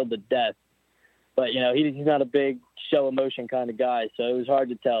thrilled to death. But he's not a big show emotion kind of guy, so it was hard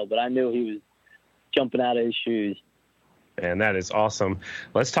to tell. But I knew he was jumping out of his shoes. And that is awesome.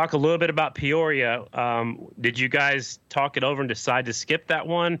 Let's talk a little bit about Peoria. Did you guys talk it over and decide to skip that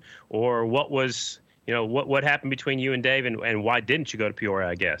one, or what was, what happened between you and Dave, and why didn't you go to Peoria,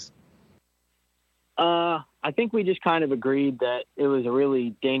 I guess? I think we just kind of agreed that it was a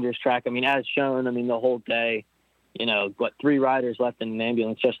really dangerous track. I mean, as shown, the whole day, 3 riders left in an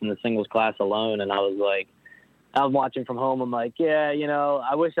ambulance just in the singles class alone. And I was watching from home. I'm like, yeah,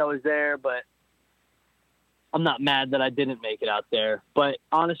 I wish I was there, but I'm not mad that I didn't make it out there. But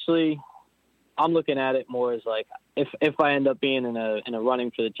honestly, I'm looking at it more as like, if I end up being in a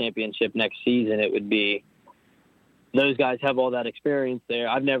running for the championship next season, it would be those guys have all that experience there.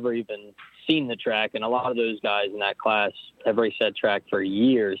 I've never even seen the track, and a lot of those guys in that class have raced that track for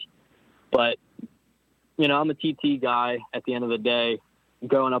years. But, I'm a TT guy at the end of the day.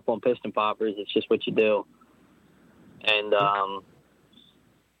 Growing up on piston poppers, it's just what you do. And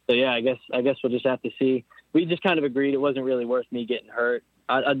so, yeah, I guess we'll just have to see. We just kind of agreed it wasn't really worth me getting hurt.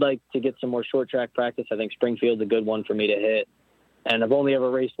 I'd like to get some more short track practice. I think Springfield's a good one for me to hit. And I've only ever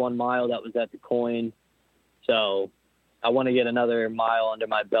raced 1 mile. That was at the Coin. So I want to get another mile under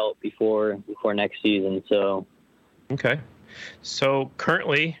my belt before next season. So. Okay. So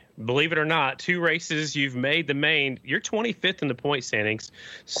currently, believe it or not, 2 races you've made the main. You're 25th in the point standings.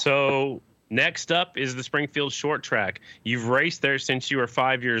 So next up is the Springfield short track. You've raced there since you were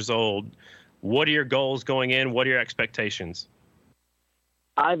 5 years old. What are your goals going in? What are your expectations?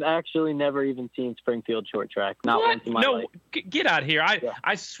 I've actually never even seen Springfield short track. Not once in my life. Get out of here.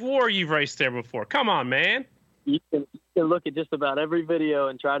 I swore you've raced there before. Come on, man. You can look at just about every video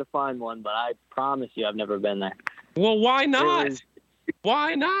and try to find one, but I promise you I've never been there. Well, why not?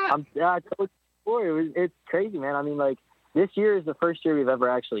 Why not? I told you before, it's crazy, man. I mean, this year is the first year we've ever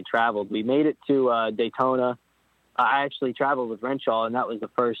actually traveled. We made it to Daytona. I actually traveled with Renshaw, and that was the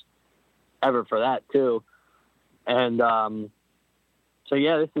first ever for that too. And so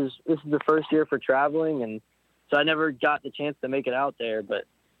yeah, this is the first year for traveling, and so I never got the chance to make it out there, but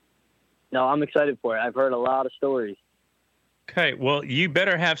no, I'm excited for it. I've heard a lot of stories. Okay, well, you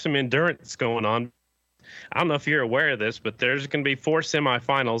better have some endurance going on. I don't know if you're aware of this, but there's going to be 4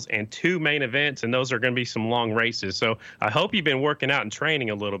 semifinals and 2 main events, and those are going to be some long races. So I hope you've been working out and training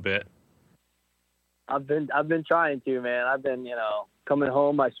a little bit. I've been trying to, man. I've been, coming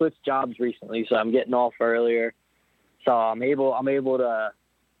home. I switched jobs recently, so I'm getting off earlier. So I'm able to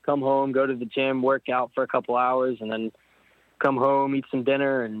come home, go to the gym, work out for a couple hours, and then come home, eat some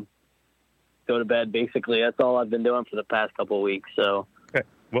dinner, and go to bed. Basically, that's all I've been doing for the past couple of weeks. So, okay.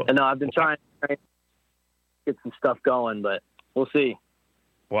 Well, and no, I've been trying to get some stuff going, but we'll see.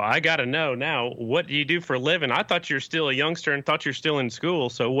 Well, I got to know now, what do you do for a living? I thought you were still a youngster and thought you're still in school.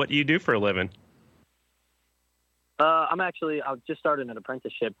 So what do you do for a living? I've just started an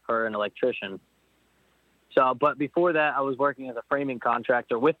apprenticeship for an electrician. So, but before that, I was working as a framing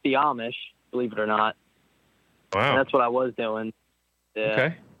contractor with the Amish, believe it or not. Wow. And that's what I was doing. Yeah.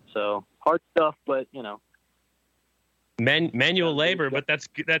 Okay. So hard stuff, but manual labor, but that's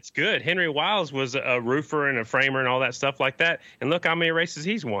good. Henry Wiles was a roofer and a framer and all that stuff like that. And look how many races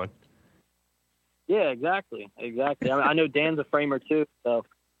he's won. Yeah, exactly. I mean, I know Dan's a framer too, so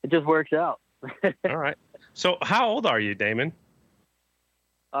it just works out. All right. So how old are you, Damon?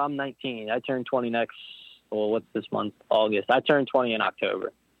 I'm 19. I turn 20 what's this month? August. I turned 20 in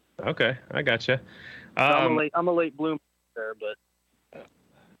October. Okay, I gotcha. I'm a late bloomer, but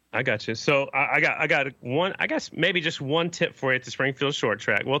I gotcha. So I got one, I guess maybe just one tip for you at the Springfield short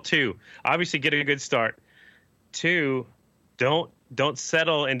track. Well, 2, obviously get a good start. 2, don't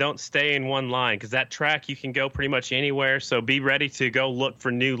settle and don't stay in one line, because that track you can go pretty much anywhere. So be ready to go look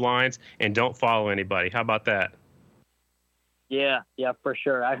for new lines and don't follow anybody. How about that? Yeah, for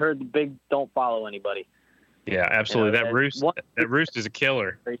sure. I heard the big don't follow anybody. Yeah, absolutely. That roost is a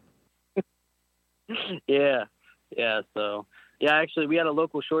killer. Yeah. So yeah, actually, we had a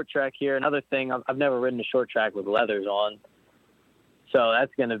local short track here. Another thing, I've never ridden a short track with leathers on. So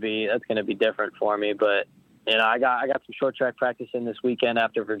that's gonna be different for me. But you know, I got some short track practice in this weekend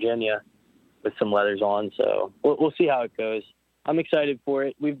after Virginia with some leathers on. So we'll see how it goes. I'm excited for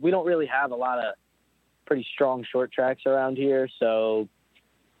it. We don't really have a lot of pretty strong short tracks around here, so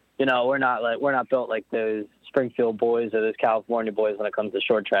you know, we're not built like those Springfield boys or those California boys when it comes to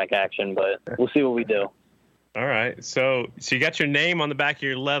short track action. But we'll see what we do. All right, so you got your name on the back of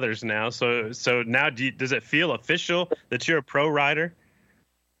your leathers now. So now, does it feel official that you're a pro rider?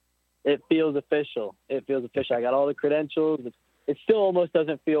 It feels official. I got all the credentials. It still almost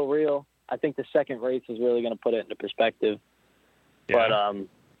doesn't feel real. I think the second race is really going to put it into perspective. Yeah. But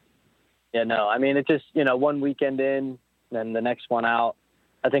yeah, no, I mean, it's just, you know, one weekend in, then the next one out.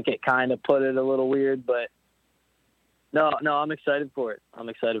 I think it kind of put it a little weird, but no, I'm excited for it.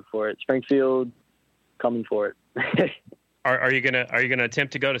 Springfield, coming for it. Are you gonna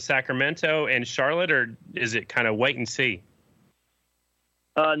attempt to go to Sacramento and Charlotte, or is it kind of wait and see?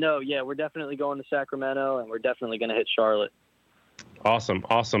 No, yeah, we're definitely going to Sacramento, and we're definitely going to hit Charlotte.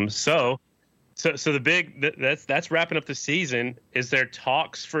 Awesome. So the big that's wrapping up the season. Is there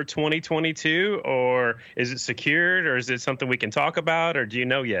talks for 2022, or is it secured, or is it something we can talk about, or do you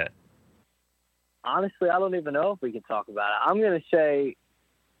know yet? Honestly, I don't even know if we can talk about it. I'm going to say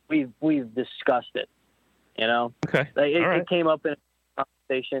we've discussed it. You know, okay, like it came up in a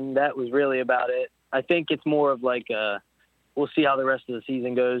conversation. That was really about it. I think it's more of like we'll see how the rest of the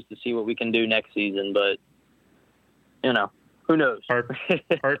season goes to see what we can do next season. But you know, who knows?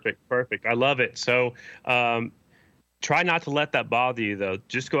 Perfect. I love it. So try not to let that bother you, though.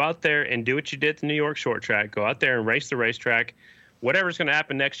 Just go out there and do what you did at the New York short track. Go out there and race the racetrack. Whatever's going to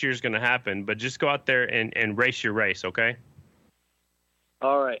happen next year is going to happen, but just go out there and race your race, okay?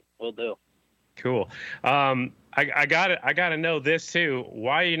 All right, we'll do. Cool. I gotta know this too.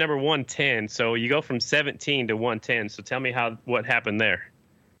 Why are you number 110? So you go from 17 to 110. So tell me what happened there.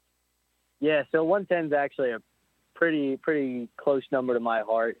 Yeah, so 110 is actually a pretty close number to my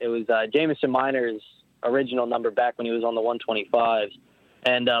heart. It was Jamison Miner's original number back when he was on the 125s.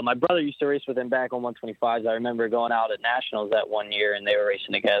 And my brother used to race with him back on 125s. I remember going out at Nationals that one year, and they were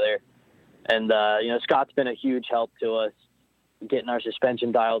racing together. And, you know, Scott's been a huge help to us, getting our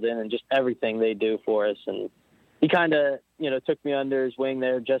suspension dialed in and just everything they do for us. And he kind of, you know, took me under his wing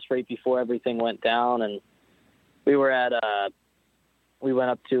there just right before everything went down. And we were at, we went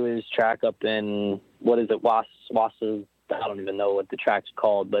up to his track up in, what is it, Wassa, I don't even know what the track's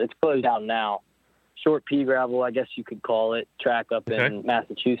called, but it's closed down now. Short pea gravel, I guess you could call it, track up in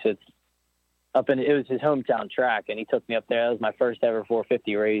Massachusetts. It was his hometown track, and he took me up there. That was my first ever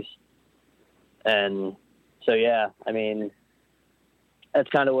 450 race. And so, yeah, I mean, that's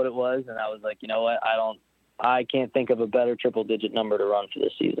kind of what it was. And I was like, you know what? I can't think of a better triple-digit number to run for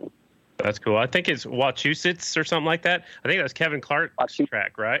this season. That's cool. I think it's Wachusett or something like that. I think that's Kevin Clark's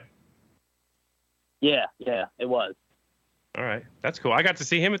track, right? Yeah, it was. All right, that's cool. I got to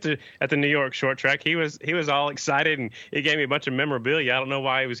see him at the New York short track. He was all excited, and he gave me a bunch of memorabilia. I don't know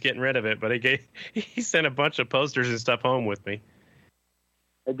why he was getting rid of it, but he sent a bunch of posters and stuff home with me.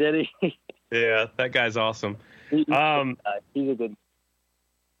 Did he? Yeah, that guy's awesome. He's a good.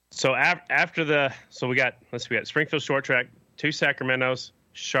 So we got Springfield short track, 2 Sacramentos,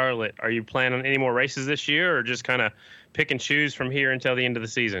 Charlotte. Are you planning on any more races this year, or just kind of pick and choose from here until the end of the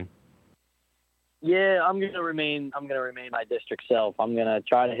season? Yeah, I'm gonna remain my district self. I'm gonna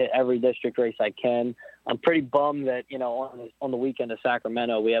try to hit every district race I can. I'm pretty bummed that, you know, on the weekend of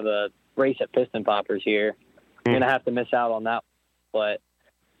Sacramento we have a race at Piston Poppers here. I'm gonna have to miss out on that, but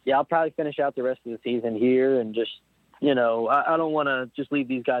yeah, I'll probably finish out the rest of the season here and just, you know, I don't want to just leave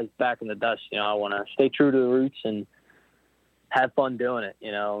these guys back in the dust. You know, I want to stay true to the roots and have fun doing it.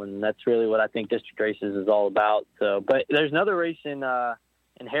 You know, and that's really what I think district races is all about. So, but there's another race at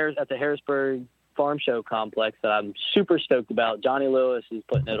the Harrisburg Farm Show Complex that I'm super stoked about. Johnny Lewis is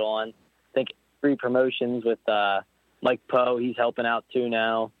putting it on. I think 3 promotions with Mike Poe. He's helping out too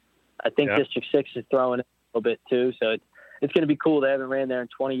now. I think District 6 is throwing it a little bit too. So it's going to be cool. They haven't ran there in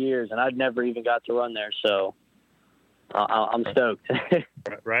 20 years, and I'd never even got to run there. So I'm stoked.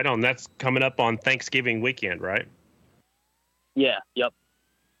 Right on. That's coming up on Thanksgiving weekend, right? Yeah. Yep.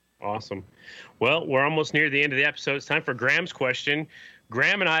 Awesome. Well, we're almost near the end of the episode. It's time for Graham's question.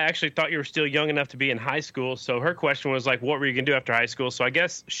 Graham and I actually thought you were still young enough to be in high school. So her question was like, what were you going to do after high school? So I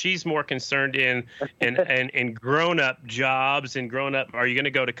guess she's more concerned in grown-up jobs and grown-up. Are you going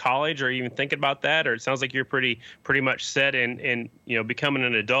to go to college or even thinking about that? Or it sounds like you're pretty much set in you know, becoming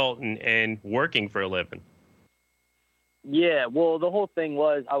an adult and working for a living. Yeah, well, the whole thing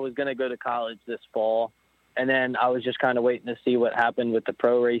was I was going to go to college this fall, and then I was just kind of waiting to see what happened with the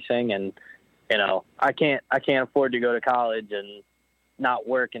pro racing. And, you know, I can't afford to go to college and not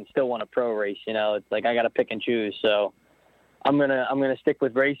work and still want to pro race. It's like I got to pick and choose. So I'm gonna stick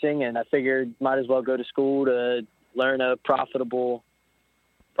with racing, and I figured might as well go to school to learn a profitable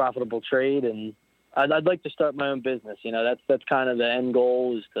trade, and I'd like to start my own business. That's kind of the end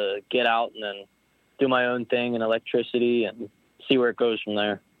goal, is to get out and then do my own thing in electricity and see where it goes from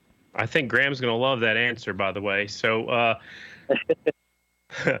there. I think Graham's going to love that answer, by the way. So,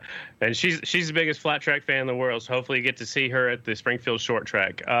 and she's the biggest flat track fan in the world. So hopefully you get to see her at the Springfield short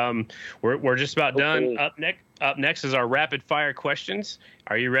track. We're just about done. Up next is our rapid fire questions.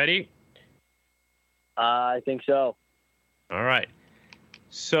 Are you ready? I think so. All right.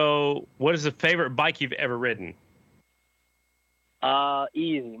 So, what is the favorite bike you've ever ridden?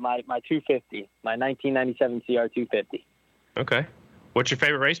 Easy. My 250, my 1997 CR 250. Okay. What's your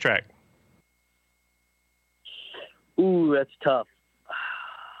favorite racetrack? Ooh, that's tough.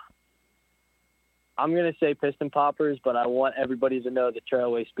 I'm going to say Piston Poppers, but I want everybody to know that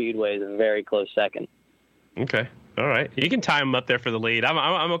Trailway Speedway is a very close second. Okay. All right. You can tie him up there for the lead.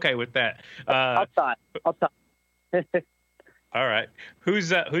 I'm okay with that. I'll tie. All right.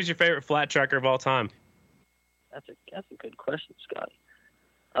 Who's your favorite flat tracker of all time? That's a good question, Scotty.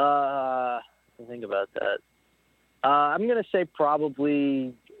 Think about that. I'm gonna say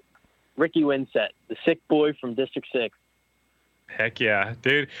probably Ricky Winsett, the sick boy from District 6. Heck yeah,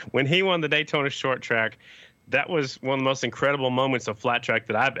 dude! When he won the Daytona short track, that was one of the most incredible moments of flat track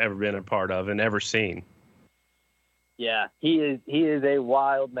that I've ever been a part of and ever seen. Yeah, he is a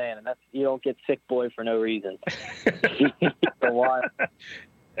wild man, and you don't get sick boy for no reason. He's a wild.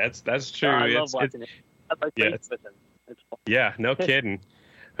 That's true. I love watching it. I like racing with him. It's fun. Yeah, no kidding.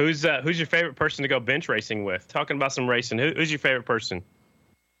 Who's your favorite person to go bench racing with? Talking about some racing, who's your favorite person?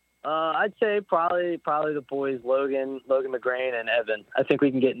 I'd say probably the boys, Logan McGrain, and Evan. I think we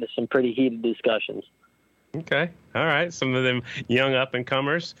can get into some pretty heated discussions. Okay, all right. Some of them young up and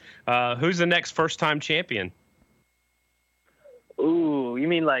comers. Who's the next first time champion? Ooh, you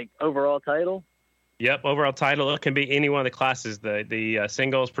mean like overall title? Yep, overall title. It can be any one of the classes, the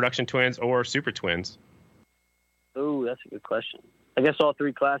singles, production twins, or super twins. Ooh, that's a good question. I guess all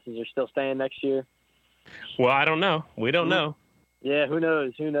three classes are still staying next year. Well, I don't know. We don't know. Yeah, who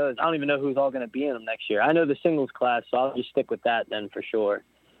knows? I don't even know who's all going to be in them next year. I know the singles class, so I'll just stick with that then for sure.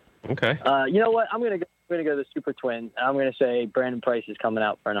 Okay. You know what? I'm going to go the super twins. I'm going to say Brandon Price is coming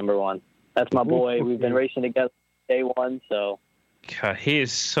out for number one. That's my boy. We've been racing together day one, so. God, he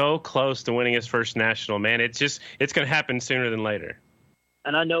is so close to winning his first national, man. It's going to happen sooner than later.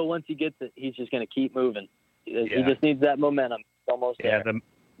 And I know once he gets it, he's just going to keep moving. He just needs that momentum. It's almost there. Yeah, the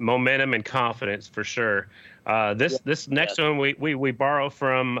momentum and confidence for sure. This next one we borrow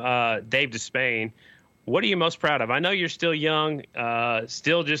from Dave Despain. What are you most proud of? I know you're still young,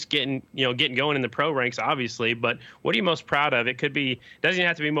 still just getting going in the pro ranks, obviously. But what are you most proud of? It doesn't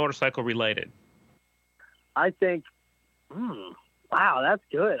have to be motorcycle related. I think, wow, that's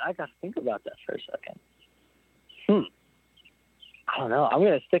good. I got to think about that for a second. I don't know. I'm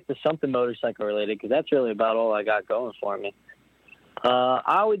going to stick to something motorcycle related because that's really about all I got going for me.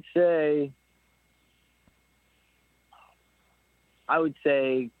 I would say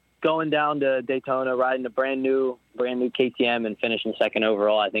going down to Daytona, riding a brand new KTM and finishing second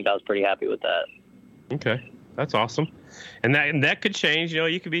overall. I think I was pretty happy with that. Okay. That's awesome. And that could change.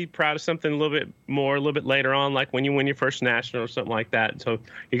 You could be proud of something a little bit later on, like when you win your first national or something like that. So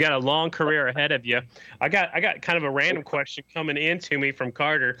you got a long career ahead of you. I got kind of a random question coming into me from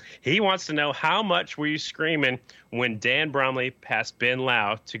Carter. He wants to know, how much were you screaming when Dan Bromley passed Ben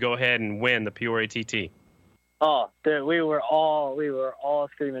Lau to go ahead and win the Peoria TT? Oh, dude, we were all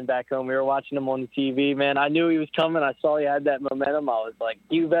screaming back home. We were watching him on the TV, man. I knew he was coming. I saw he had that momentum. I was like,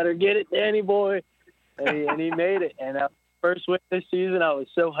 you better get it, Danny boy. And he made it. And first win this season, I was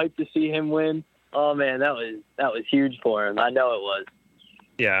so hyped to see him win. Oh man, that was huge for him. I know it was.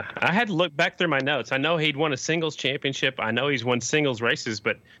 Yeah, I had to look back through my notes. I know he'd won a singles championship. I know he's won singles races,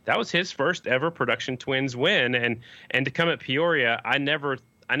 but that was his first ever production twins win. And to come at Peoria, I never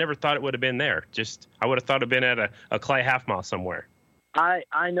thought it would have been there. I would have thought it'd been at a clay half mile somewhere.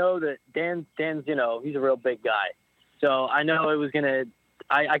 I know that Dan's he's a real big guy, so I know it was gonna.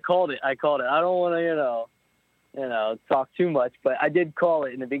 I called it. I don't want to, talk too much, but I did call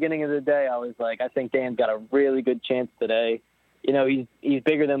it in the beginning of the day. I was like, I think Dan's got a really good chance today. He's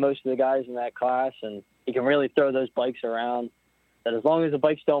bigger than most of the guys in that class, and he can really throw those bikes around. That as long as the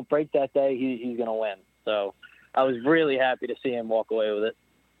bikes don't break that day, he's going to win. So I was really happy to see him walk away with it.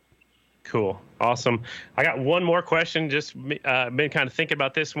 Cool. Awesome. I got one more question. Just been kind of thinking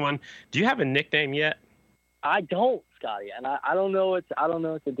about this one. Do you have a nickname yet? I don't, Scotty, and I don't know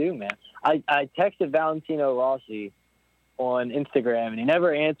what to do, man. I texted Valentino Rossi on Instagram, and he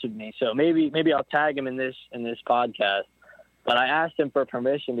never answered me. So maybe I'll tag him in this podcast. But I asked him for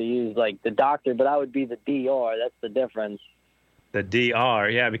permission to use like the doctor, but I would be the DR. That's the difference. The DR,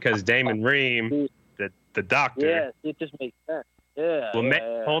 yeah, because Damon Ream, the doctor. Yeah, it just makes sense. Yeah.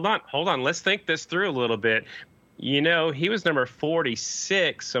 Well, hold on. Let's think this through a little bit. You know, he was number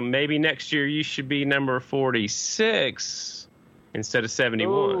 46, so maybe next year you should be number 46 instead of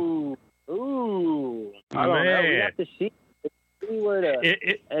 71. Ooh. I don't know. We have to see. If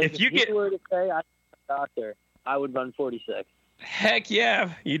you were to say I'm a doctor, I would run 46. Heck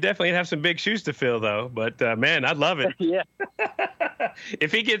yeah. You definitely have some big shoes to fill, though. But, man, I'd love it. Yeah.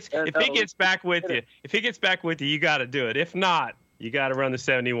 If he gets back with you, you got to do it. If not, you got to run the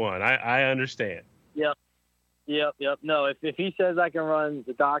 71. I understand. Yep. No, if he says I can run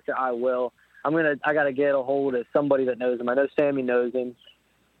the doctor, I will. I got to get a hold of somebody that knows him. I know Sammy knows him.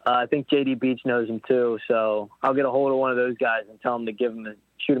 I think JD Beach knows him too. So I'll get a hold of one of those guys and tell him to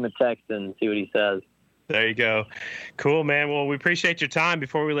shoot him a text and see what he says. There you go. Cool, man. Well, we appreciate your time.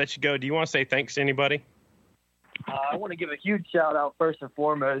 Before we let you go, do you want to say thanks to anybody? I want to give a huge shout out first and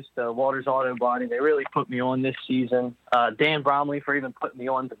foremost to Waters Autobody. They really put me on this season. Dan Bromley for even putting me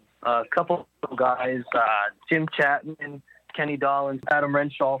on. A couple of guys, Jim Chapman, Kenny Dollins, Adam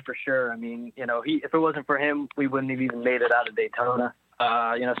Renshaw for sure. I mean, you know, if it wasn't for him, we wouldn't have even made it out of Daytona.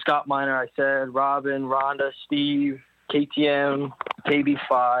 Scott Miner, I said, Robin, Rhonda, Steve, KTM,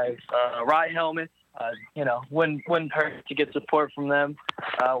 KB5, Rye Helmet. Wouldn't hurt to get support from them.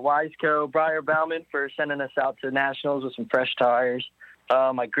 Wiseco, Briar Bauman for sending us out to Nationals with some fresh tires.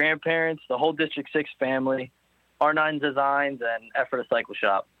 My grandparents, the whole District 6 family, R9 Designs, and Effort Cycle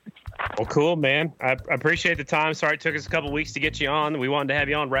Shop. Well, cool, man. I appreciate the time. Sorry it took us a couple weeks to get you on. We wanted to have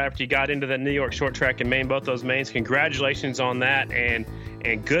you on right after you got into the New York short track and main, both those mains. Congratulations on that, and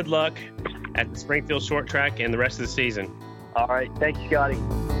good luck at the Springfield short track and the rest of the season. All right. Thanks, Scotty.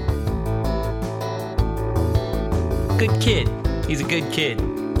 Good kid. He's a good kid.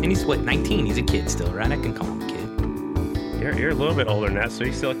 And he's, 19? He's a kid still, right? I can call him a kid. You're a little bit older than that, so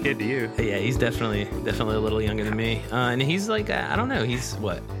he's still a kid to you. Yeah, he's definitely a little younger than me. And he's like, I don't know, he's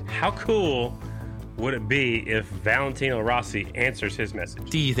what? How cool would it be if Valentino Rossi answers his message?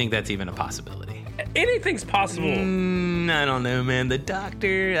 Do you think that's even a possibility? Anything's possible. I don't know, man. The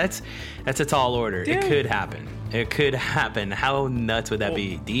doctor, that's a tall order. Dude. It could happen. How nuts would that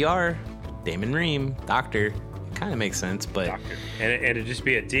be? DR, Damon Ream, doctor. Kind of makes sense, but doctor. And it'd just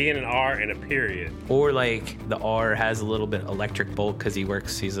be a D and an R and a period. Or like the R has a little bit electric bolt because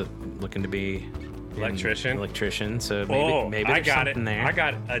he's looking to be electrician. So maybe there's something there. I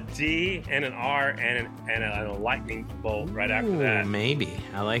got a D and an R and a lightning bolt right after that. Maybe.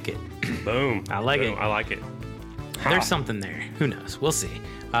 I like it. Boom. I like it. I like it. There's something there. Who knows? We'll see.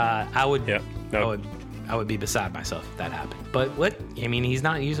 I would be beside myself if that happened. But he's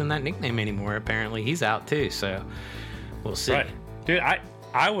not using that nickname anymore. Apparently he's out too, so we'll see. Right. Dude,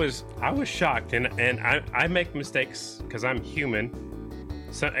 I was shocked, and I make mistakes because I'm human.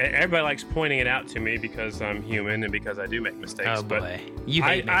 So everybody likes pointing it out to me because I'm human and because I do make mistakes. Oh boy. You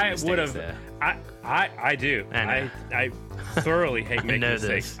hate making mistakes, though. I do. I thoroughly hate making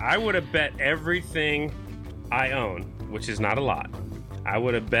mistakes. I would have bet everything I own, which is not a lot. I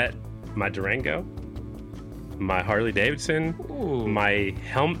would have bet my Durango, my Harley Davidson, my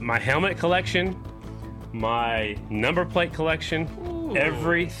helmet collection, my number plate collection,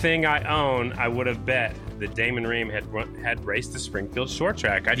 everything I own, I would have bet that Damon Ream had raced the Springfield short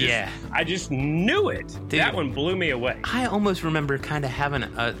track. I just knew it. Dude, that one blew me away. I almost remember kind of having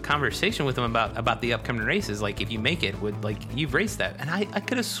a conversation with him about the upcoming races. Like, if you make it, you've raced that. And I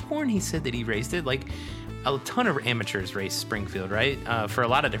could have sworn he said that he raced it. Like, a ton of amateurs race Springfield, right? For a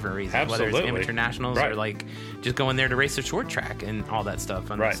lot of different reasons. Absolutely. Whether it's amateur nationals or like just going there to race a short track and all that stuff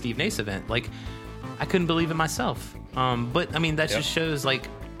on the Steve Nace event. Like, I couldn't believe it myself. But I mean, that just shows like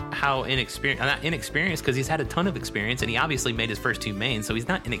how not inexperienced, because he's had a ton of experience and he obviously made his first two mains, so he's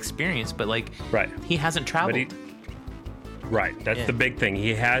not inexperienced, but like he hasn't traveled. That's the big thing.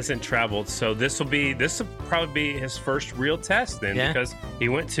 He hasn't traveled, so this will probably be his first real test then, because he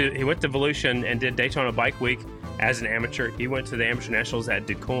went to Volusia and did Daytona Bike Week as an amateur. He went to the Amateur Nationals at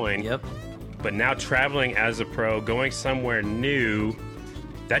DuQuoin. Yep. But now traveling as a pro, going somewhere new,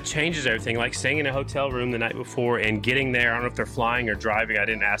 that changes everything. Like staying in a hotel room the night before and getting there. I don't know if they're flying or driving. I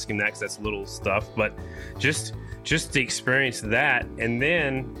didn't ask him that because that's little stuff. But just to experience that, and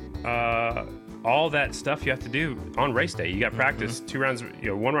then all that stuff you have to do on race day. You got practice, 2 rounds,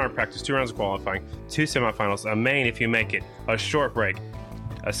 1 round of practice, 2 rounds of qualifying, 2 semifinals, a main if you make it, a short break,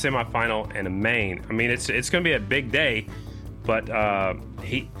 a semifinal, and a main. I mean, it's going to be a big day, but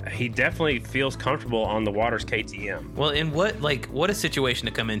he definitely feels comfortable on the Waters KTM. Well, and what a situation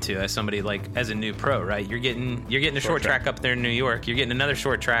to come into as somebody as a new pro, right? You're getting a short track up there in New York. You're getting another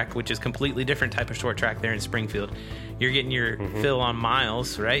short track, which is completely different type of short track there in Springfield. You're getting your fill on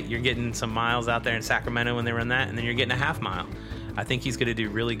miles, right? You're getting some miles out there in Sacramento when they run that, and then you're getting a half mile. I think he's going to do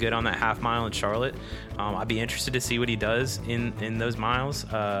really good on that half mile in Charlotte. I'd be interested to see what he does in those miles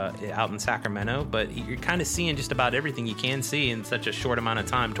out in Sacramento. But you're kind of seeing just about everything you can see in such a short amount of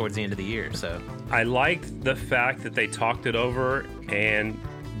time towards the end of the year. So I like the fact that they talked it over and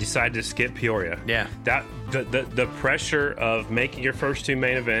decided to skip Peoria. Yeah, that the pressure of making your first 2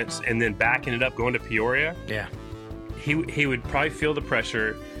 main events and then backing it up going to Peoria. Yeah, he would probably feel the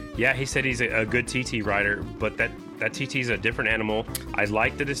pressure. Yeah, he said he's a good TT rider, but that TT is a different animal. I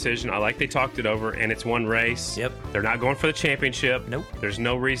like the decision. I like they talked it over, and it's one race. Yep. They're not going for the championship. Nope. There's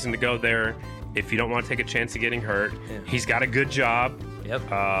no reason to go there if you don't want to take a chance of getting hurt. Yeah. He's got a good job.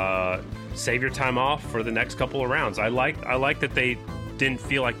 Yep. Save your time off for the next couple of rounds. I like that they didn't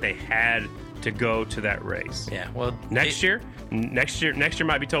feel like they had to go to that race. Yeah. Well, next year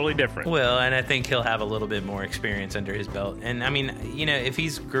might be totally different. Well, and I think he'll have a little bit more experience under his belt. And I mean, if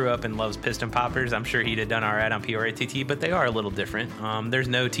he's grew up and loves piston poppers, I'm sure he'd have done all right on Peoria TT, but they are a little different. There's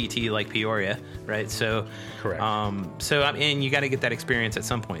no TT like Peoria, right? So, correct. And you got to get that experience at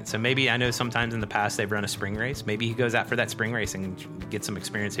some point. So maybe, I know sometimes in the past they've run a spring race. Maybe he goes out for that spring race and gets some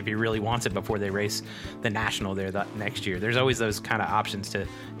experience if he really wants it before they race the national there that next year. There's always those kind of options to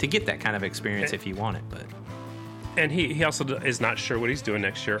get that kind of experience if you want it, but. And he also is not sure what he's doing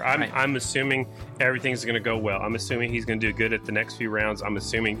next year. I'm assuming everything's going to go well. I'm assuming he's going to do good at the next few rounds. I'm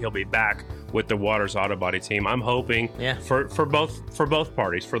assuming he'll be back with the Waters Autobody team. I'm hoping for both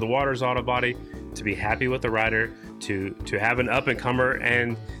parties, for the Waters Autobody to be happy with the rider, to have an up and comer,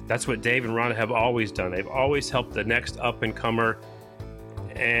 and that's what Dave and Rhonda have always done. They've always helped the next up and comer,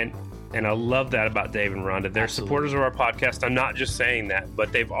 and I love that about Dave and Rhonda. They're supporters of our podcast. I'm not just saying that,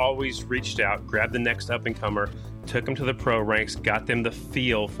 but they've always reached out, grabbed the next up and comer, took them to the pro ranks, got them the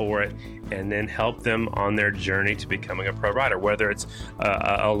feel for it, and then helped them on their journey to becoming a pro rider. Whether it's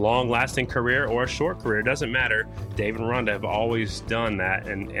a long-lasting career or a short career, it doesn't matter. Dave and Rhonda have always done that,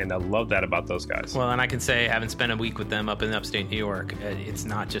 and I love that about those guys. Well, and I can say, having spent a week with them up in upstate New York, it's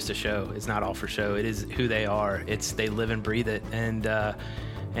not just a show. It's not all for show. It is who they are. They live and breathe it, and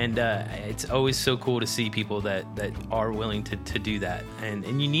it's always so cool to see people that are willing to do that,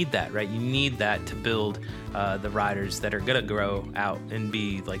 and you need that, right? You need that to build the riders that are gonna grow out and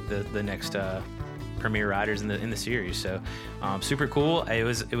be like the next premier riders in the series. So super cool. It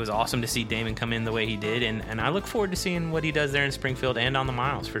was awesome to see Damon come in the way he did, and I look forward to seeing what he does there in Springfield and on the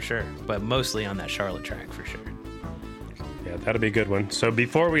miles for sure, but mostly on that Charlotte track for sure. Yeah, that'll be a good one. So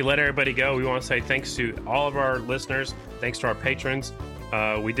before we let everybody go, we want to say thanks to all of our listeners, thanks to our patrons.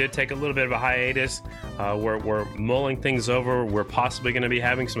 We did take a little bit of a hiatus. We're mulling things over. We're possibly going to be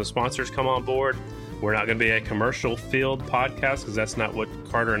having some sponsors come on board. We're not going to be a commercial field podcast because that's not what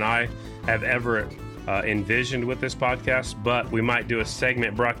Carter and I have ever envisioned with this podcast, but we might do a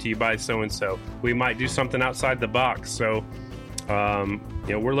segment brought to you by so-and-so. We might do something outside the box. So,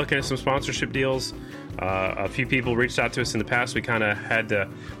 we're looking at some sponsorship deals. A few people reached out to us in the past. We kind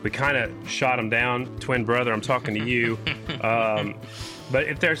of shot them down. Twin brother, I'm talking to you. But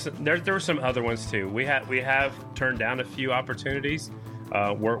if there were some other ones too. We have turned down a few opportunities.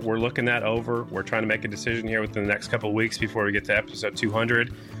 We're looking that over. We're trying to make a decision here within the next couple of weeks before we get to episode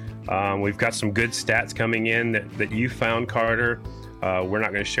 200. We've got some good stats coming in that you found, Carter. We're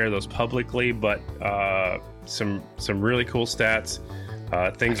not going to share those publicly, but some really cool stats.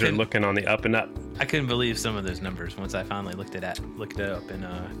 Things are looking on the up and up. I couldn't believe some of those numbers once I finally looked it up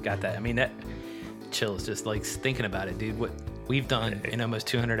and got that. I mean, that chills just like thinking about it, dude. What we've done in almost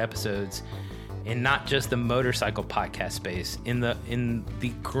 200 episodes, in not just the motorcycle podcast space, in the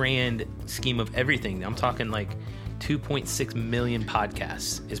grand scheme of everything. I'm talking like 2.6 million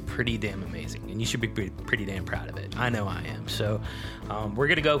podcasts is pretty damn amazing, and you should be pretty damn proud of it. I know I am. So we're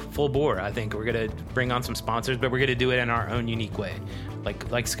gonna go full bore. I think we're gonna bring on some sponsors, but we're gonna do it in our own unique way.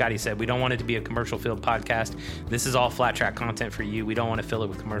 Like Scotty said, we don't want it to be a commercial filled podcast. This is all flat track content for you. We don't want to fill it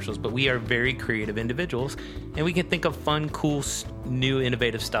with commercials, but we are very creative individuals, and we can think of fun, cool, new,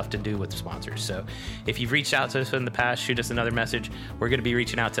 innovative stuff to do with sponsors. So if you've reached out to us in the past, shoot us another message. We're going to be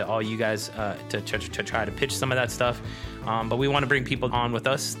reaching out to all you guys to try to pitch some of that stuff. But we want to bring people on with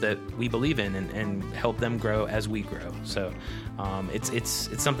us that we believe in and help them grow as we grow. So it's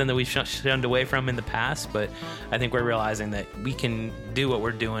something that we've shunned away from in the past, but I think we're realizing that we can do what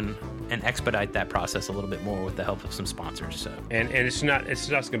we're doing and expedite that process a little bit more with the help of some sponsors. So and it's not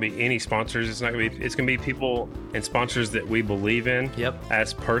going to be any sponsors. It's going to be people and sponsors that we believe in. Yep.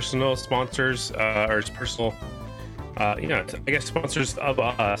 As personal sponsors or as personal, I guess sponsors of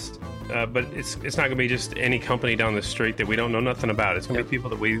us. But it's not going to be just any company down the street that we don't know nothing about. It's going to be people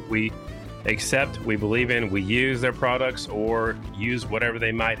that we accept, we believe in, we use their products or use whatever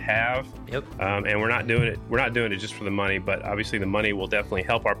they might have. Yep. And we're not doing it just for the money, but obviously the money will definitely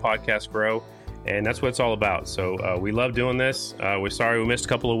help our podcast grow, and that's what it's all about. So we love doing this. We're sorry we missed a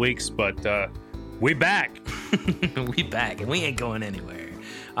couple of weeks, but we back. We back, and we ain't going anywhere.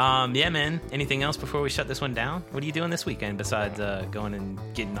 Yeah, man. Anything else before we shut this one down? What are you doing this weekend besides going and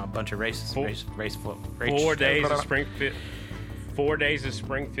getting a bunch of races? 4 days of Springfield. 4 days of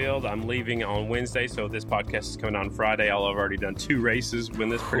Springfield. I'm leaving on Wednesday, so this podcast is coming on Friday. I'll have already done 2 races when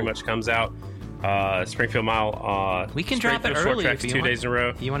this pretty much comes out. Springfield Mile. We can drop it early if you 2 want. days in a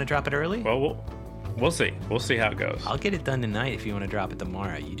row. You want to drop it early? Well, we'll see. We'll see how it goes. I'll get it done tonight if you want to drop it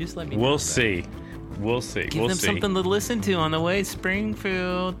tomorrow. You just let me know. We'll see. We'll see. Give them something to listen to on the way.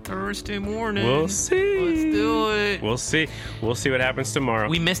 Springfield, Thursday morning. We'll see. Let's do it. We'll see. We'll see what happens tomorrow.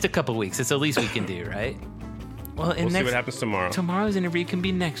 We missed a couple weeks. It's the least we can do, right? Well, we'll see what happens tomorrow. Tomorrow's interview can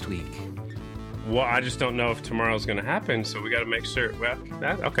be next week. Well, I just don't know if tomorrow's going to happen, so we got to make sure. Well,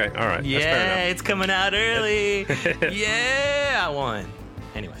 okay, all right. Yeah, that's fair enough. it's coming out early. Yeah, I won.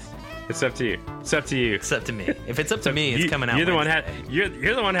 Anyway, it's up to you. It's up to you. It's up to me. If it's up to me, it's coming out. You're the Wednesday.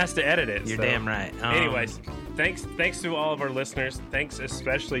 you're the one has to edit it. You're so. damn right. Anyways, thanks to all of our listeners. Thanks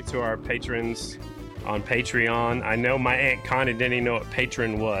especially to our patrons on Patreon. I know my aunt Connie didn't even know what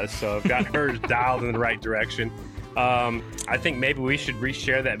patron was, so I've got hers dialed in the right direction. I think maybe we should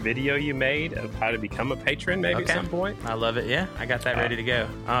reshare that video you made of how to become a patron maybe at some point. I love it. Yeah, I got that ready to go.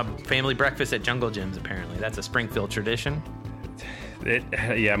 Family breakfast at Jungle Gyms, apparently. That's a Springfield tradition.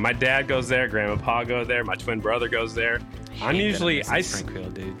 Yeah, my dad goes there, Grandma Pa goes there, my twin brother goes there. I'm usually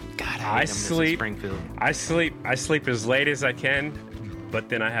Springfield, dude. God, I sleep Springfield. I sleep as late as I can, but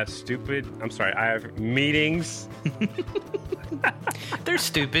then I have meetings. They're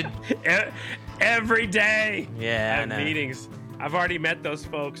stupid. Every day. Yeah, I have meetings. I've already met those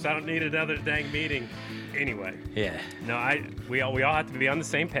folks. I don't need another dang meeting. Anyway. Yeah. No, we all have to be on the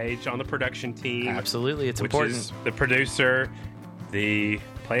same page on the production team. Absolutely, it's important. Which is the producer, the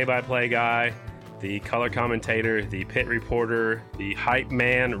play-by-play guy, the color commentator, the pit reporter, the hype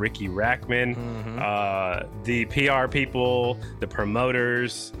man, Ricky Rackman, the PR people, the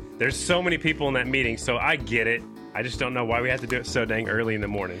promoters. There's so many people in that meeting, so I get it. I just don't know why we have to do it so dang early in the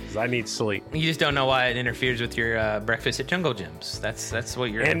morning, because I need sleep. You just don't know why it interferes with your breakfast at Jungle Gyms. That's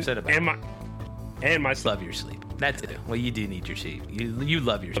what you're upset about. And my love your sleep. That's it. Well, you do need your sleep. You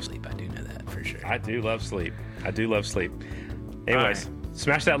love your sleep. I do know that for sure. I do love sleep. Anyways,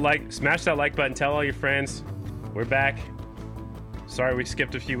 smash that like button. Tell all your friends. We're back. Sorry we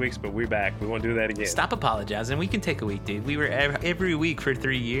skipped a few weeks, but we're back. We won't do that again. Stop apologizing. We can take a week, dude. We were every week for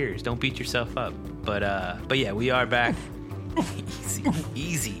 3 years. Don't beat yourself up. But yeah, we are back.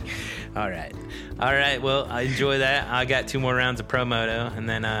 Easy. All right. Well, I enjoy that. I got 2 more rounds of Pro Moto, and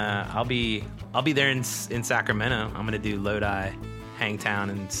then I'll be there in Sacramento. I'm gonna do Lodi, Hangtown,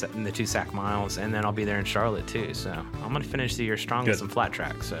 and the 2 Sac miles, and then I'll be there in Charlotte too. So I'm gonna finish the year strong with some flat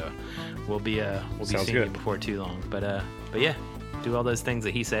track. So we'll be seeing you before too long. But yeah, do all those things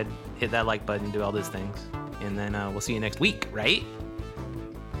that he said. Hit that like button. Do all those things, and then we'll see you next week. Right?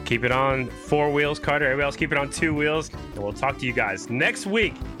 Keep it on 4 wheels, Carter. Everybody else keep it on 2 wheels, and we'll talk to you guys next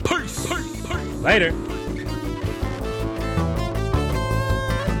week. Peace. Later.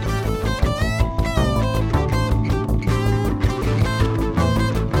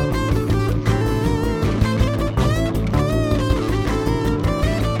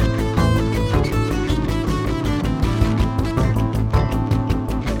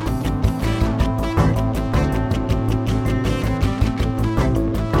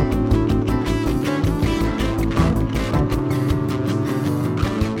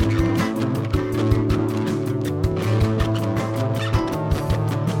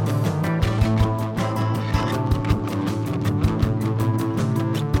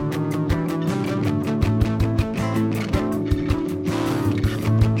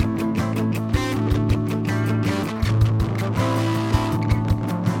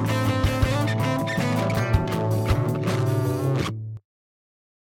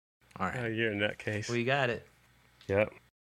 You're in that case. We got it. Yep.